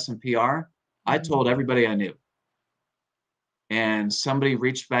press and PR, I Mhm. told everybody I knew. And somebody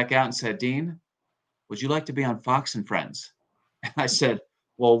reached back out and said, Dean, would you like to be on Fox and Friends? And I said,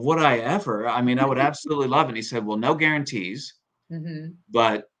 well, would I ever? I mean, I would absolutely love it. And he said, well, no guarantees, Mhm.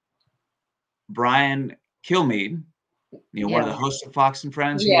 but Brian Kilmeade, one of the Yeah. hosts of Fox and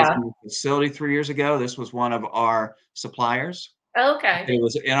Friends, he was Yeah. in the facility 3 years ago. This was one of our suppliers. Okay. It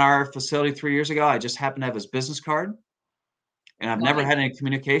was in our facility 3 years ago. I just happened to have his business card, and I've never Nice. had any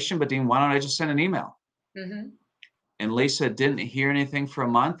communication, but Dean, why don't I just send an email? Mhm. And Lisa didn't hear anything for a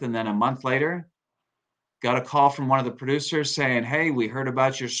month, and then a month later, got a call from one of the producers saying, "Hey, we heard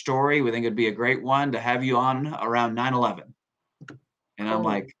about your story. We think it'd be a great one to have you on around 9/11." And I'm Cool.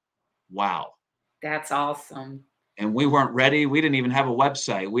 like, "Wow." That's awesome. And we weren't ready. We didn't even have a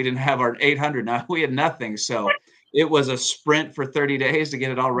website. We didn't have our 800. Now we had nothing. So it was a sprint for 30 days to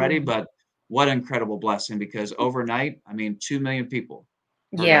get it all ready. Mm. But what an incredible blessing, because overnight, I mean, 2 million people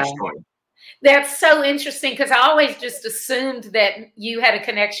heard our Yeah. story. That's so interesting because I always just assumed that you had a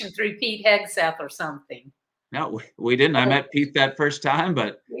connection through Pete Hegseth or something. No, we didn't. I met Pete that first time,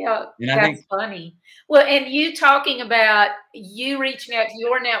 but Yeah, and I that's think funny. Well, and you talking about you reaching out to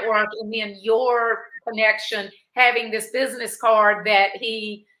your network and then your connection having this business card that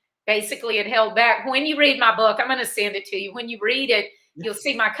he basically had held back. When you read my book, I'm going to send it to you. When you read it, you'll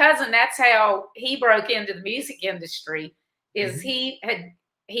see my cousin. That's how he broke into the music industry. Is Mhm.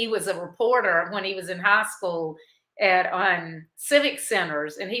 he was a reporter when he was in high school at on civic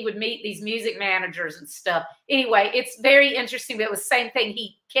centers, and he would meet these music managers and stuff. Anyway, it's very interesting. But it was the same thing.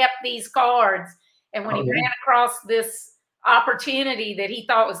 He kept these cards, and when he Oh, yeah. ran across this opportunity that he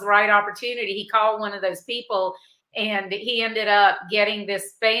thought was the right opportunity, he called one of those people, and he ended up getting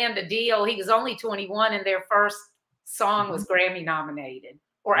this band a deal. He was only 21, and their first song Mhm. was Grammy nominated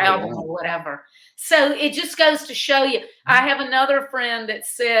or Oh, album wow. or whatever. So it just goes to show you. I have another friend that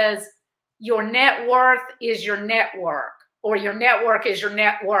says your net worth is your network, or your network is your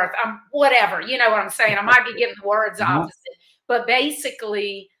net worth. Whatever, you know what I'm saying. I might be getting the words Mhm. opposite, but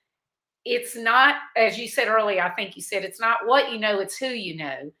basically, it's not, as you said earlier, I think you said, it's not what you know, it's who you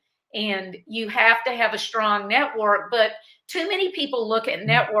know. And you have to have a strong network. But too many people look at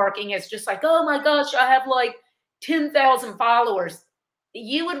networking as just like, oh my gosh, I have like 10,000 followers.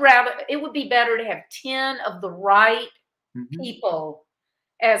 You would rather, it would be better to have 10 of the right Mhm. people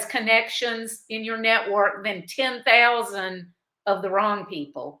as connections in your network than 10,000 of the wrong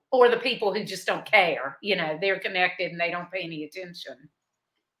people, or the people who just don't care. You know, they're connected and they don't pay any attention.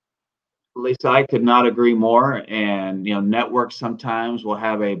 Lisa, I could not agree more. And, networks sometimes will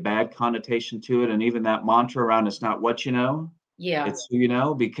have a bad connotation to it. And even that mantra around it's not what you know, Yeah, it's who you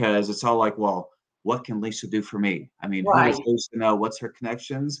know, because it's all like, well, what can Lisa do for me? I mean, who does right. Lisa know? What's her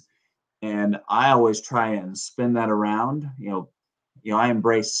connections? And I always try and spin that around. I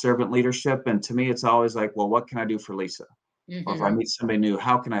embrace servant leadership. And to me, it's always like, well, what can I do for Lisa? Or if I Hmm. meet somebody new,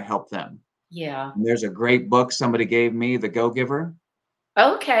 how can I help them? Yeah. And there's a great book somebody gave me, The Go Giver.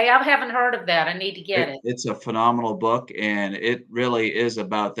 Okay, I haven't heard of that. I need to get it. It's a phenomenal book, and it really is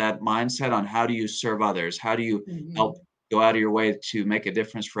about that mindset on how do you serve others? How do you help Hmm. go out of your way to make a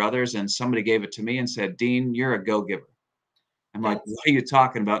difference for others? And somebody gave it to me and said, Dean, you're a go-giver. I'm like, That's what are you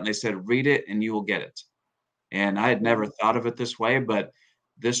talking about? And they said, read it and you will get it. And I had never cool. thought of it this way, but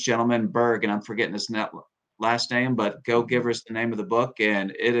this gentleman, Berg, and I'm forgetting his last name, but Go Mhm. Giver is the name of the book.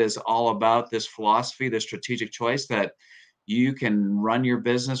 And it is all about this philosophy, this strategic choice that you can run your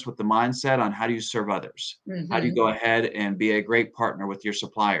business with the mindset on how do you serve others? How do you Mhm. go ahead and be a great partner with your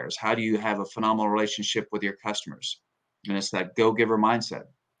suppliers? How do you have a phenomenal relationship with your customers? And it's that go giver mindset.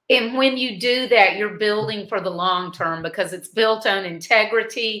 And when you do that, you're building for the long term because it's built on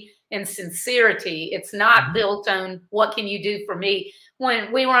integrity and sincerity. It's not Mhm. built on what can you do for me.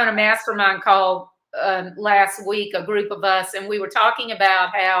 When we were on a mastermind call last week, a group of us, and we were talking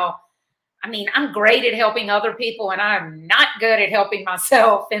about how, I mean, I'm great at helping other people and I'm not good at helping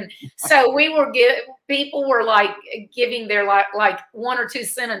myself. And so people were like giving their like one or two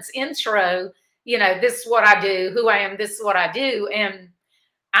sentence intro, this is what I do, who I am, this is what I do. And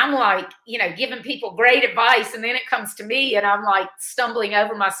I'm like, giving people great advice. And then it comes to me and I'm like stumbling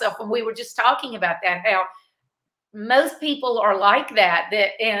over myself. And we were just talking about that, how most people are like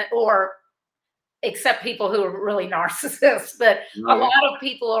or except people who are really narcissists, but a Right. lot of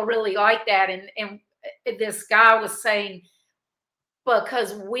people are really like that. And this guy was saying,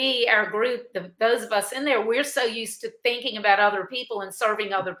 because our group, those of us in there, we're so used to thinking about other people and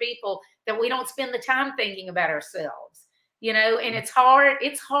serving other people that we don't spend the time thinking about ourselves, and it's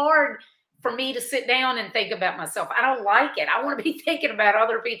hard for me to sit down and think about myself. I don't like it. I want to be thinking about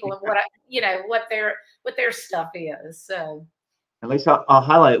other people and what their stuff is. So At least I'll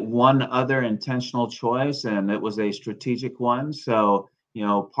highlight one other intentional choice, and it was a strategic one. So,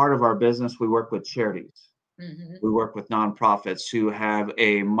 part of our business, we work with charities. mhm. We work with nonprofits who have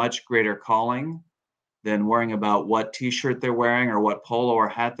a much greater calling than worrying about what t-shirt they're wearing or what polo or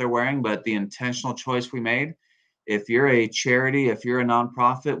hat they're wearing. But the intentional choice we made, if you're a charity, if you're a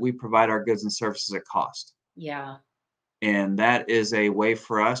nonprofit, we provide our goods and services at cost. Yeah. And that is a way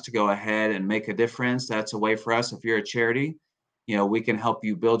for us to go ahead and make a difference. That's a way for us, if you're a charity, we can help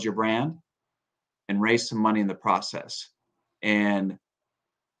you build your brand and raise some money in the process. And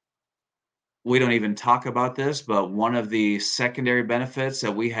we don't even talk about this, but one of the secondary benefits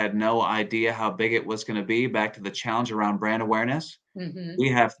that we had no idea how big it was going to be, back to the challenge around brand awareness. Mhm. We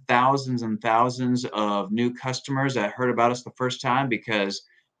have thousands and thousands of new customers that heard about us the first time because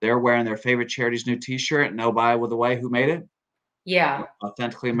they're wearing their favorite charity's new t-shirt, and oh, by the way, who made it? Yeah.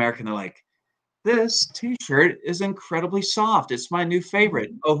 Authentically American. They're like, this t-shirt is incredibly soft. It's my new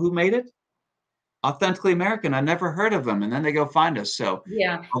favorite. Mhm. Oh, who made it? Authentically American. I never heard of them. And then they go find us. So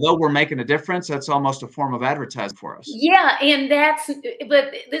Yeah. although we're making a difference, that's almost a form of advertising for us. Yeah, and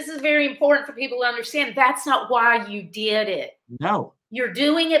but this is very important for people to understand. That's not why you did it. No. You're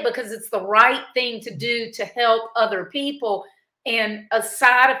doing it because it's the right thing to do to help other people. And a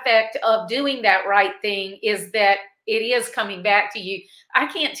side effect of doing that right thing is that it is coming back to you. I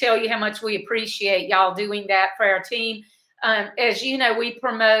can't tell you how much we appreciate y'all doing that for our team. As you know, we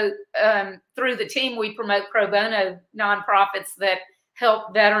promote through the team, we promote pro bono nonprofits that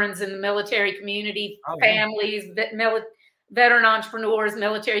help veterans in the military community, Oh, yeah. families, veteran entrepreneurs,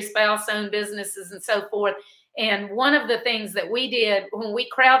 military spouse-owned businesses, and so forth. And one of the things that we did when we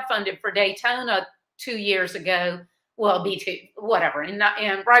crowdfunded for Daytona 2 years ago, well, B2, whatever, and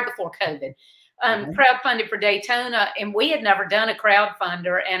right before COVID, crowdfunded for Daytona, and we had never done a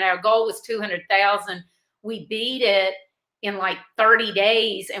crowdfunder, and our goal was 200,000. We beat it in like 30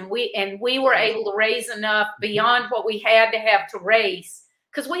 days, and we were able to raise enough beyond what we had to have to raise,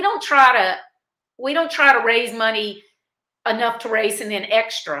 because we don't try to raise money enough to raise and then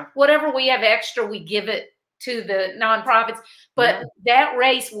extra. Whatever we have extra, we give it to the nonprofits. But that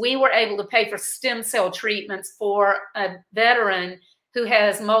race, we were able to pay for stem cell treatments for a veteran who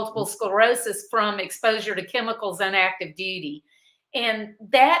has multiple sclerosis from exposure to chemicals on active duty. And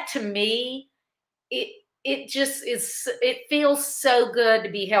that, to me, it just is, it feels so good to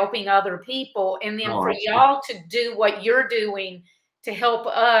be helping other people. And then for y'all to do what you're doing to help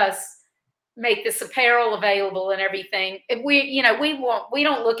us make this apparel available and everything. And we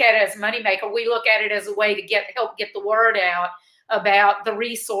don't look at it as a moneymaker. We look at it as a way to help get the word out about the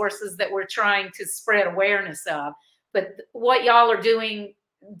resources that we're trying to spread awareness of. But what y'all are doing,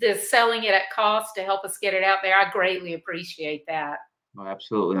 selling it at cost to help us get it out there, I greatly appreciate that. Oh,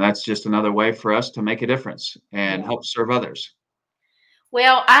 absolutely. And that's just another way for us to make a difference and help serve others.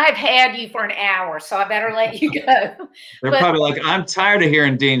 Well, I've had you for an hour, so I better let you go. They're probably like, I'm tired of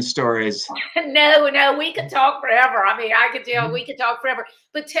hearing Dean's stories. No, we could talk forever. I mean, I could tell we could talk forever.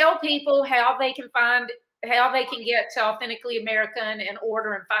 But tell people how they can get to Authentically American and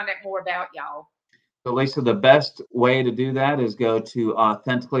order and find out more about y'all. So, Lisa, the best way to do that is go to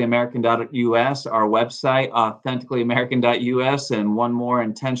authenticallyamerican.us, our website, authenticallyamerican.us, and one more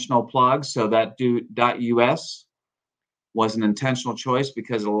intentional plug. So that .us was an intentional choice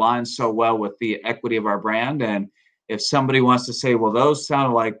because it aligns so well with the equity of our brand. And if somebody wants to say, well, those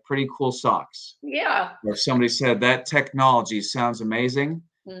sound like pretty cool socks. Yeah. Or if somebody said that technology sounds amazing,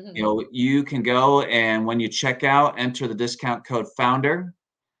 you can go, and when you check out, enter the discount code FOUNDER,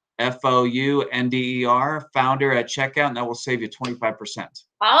 FOUNDER, founder at checkout, and that will save you 25%.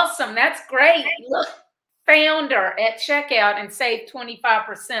 Awesome. That's great. Look, founder at checkout and save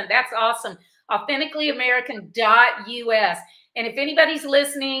 25%. That's awesome. AuthenticallyAmerican.us. And if anybody's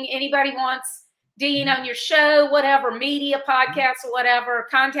listening, anybody wants Dean on your show, whatever, media, podcasts, or whatever,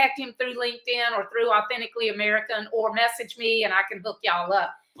 contact him through LinkedIn or through Authentically American, or message me and I can hook y'all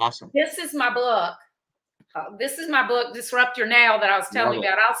up. Awesome. This is my book. Disrupt Your Now, that I was telling you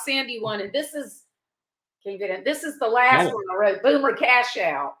about. I'll send you one. And this is the last one I wrote, Boomer Cash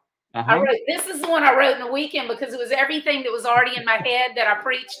Out. This is the one I wrote in a weekend because it was everything that was already in my head that I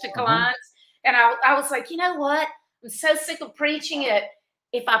preached to clients. And I was like, you know what? I'm so sick of preaching it.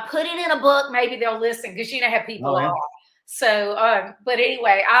 If I put it in a book, maybe they'll listen, because you know how people are. So, but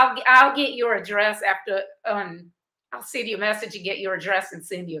anyway, I'll get your address after I'll send you a message and get your address and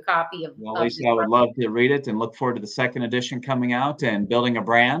send you a copy Well, of Lisa, I would love to read it and look forward to the second edition coming out and building a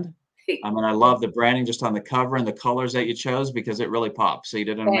brand. I mean, I love the branding just on the cover and the colors that you chose because it really pops. So you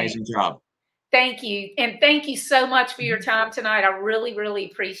did an amazing job. Thank you. And thank you so much for your time tonight. I really,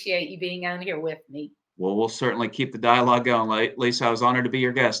 really appreciate you being on here with me. Well, we'll certainly keep the dialogue going, Lisa. I was honored to be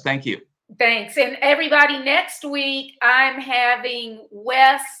your guest. Thank you. Thanks. And everybody, next week, I'm having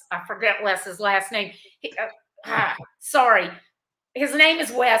Wes. I forget Wes's last name. Sorry. His name is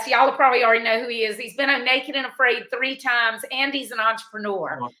Wes. Y'all probably already know who he is. He's been on Naked and Afraid 3 times, and he's an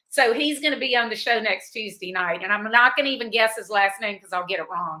entrepreneur. So he's going to be on the show next Tuesday night. And I'm not going to even guess his last name because I'll get it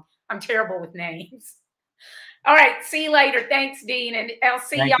wrong. I'm terrible with names. All right. See you later. Thanks, Dean. And I'll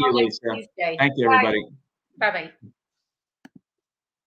see y'all next Tuesday. Thank you, everybody. Bye-bye.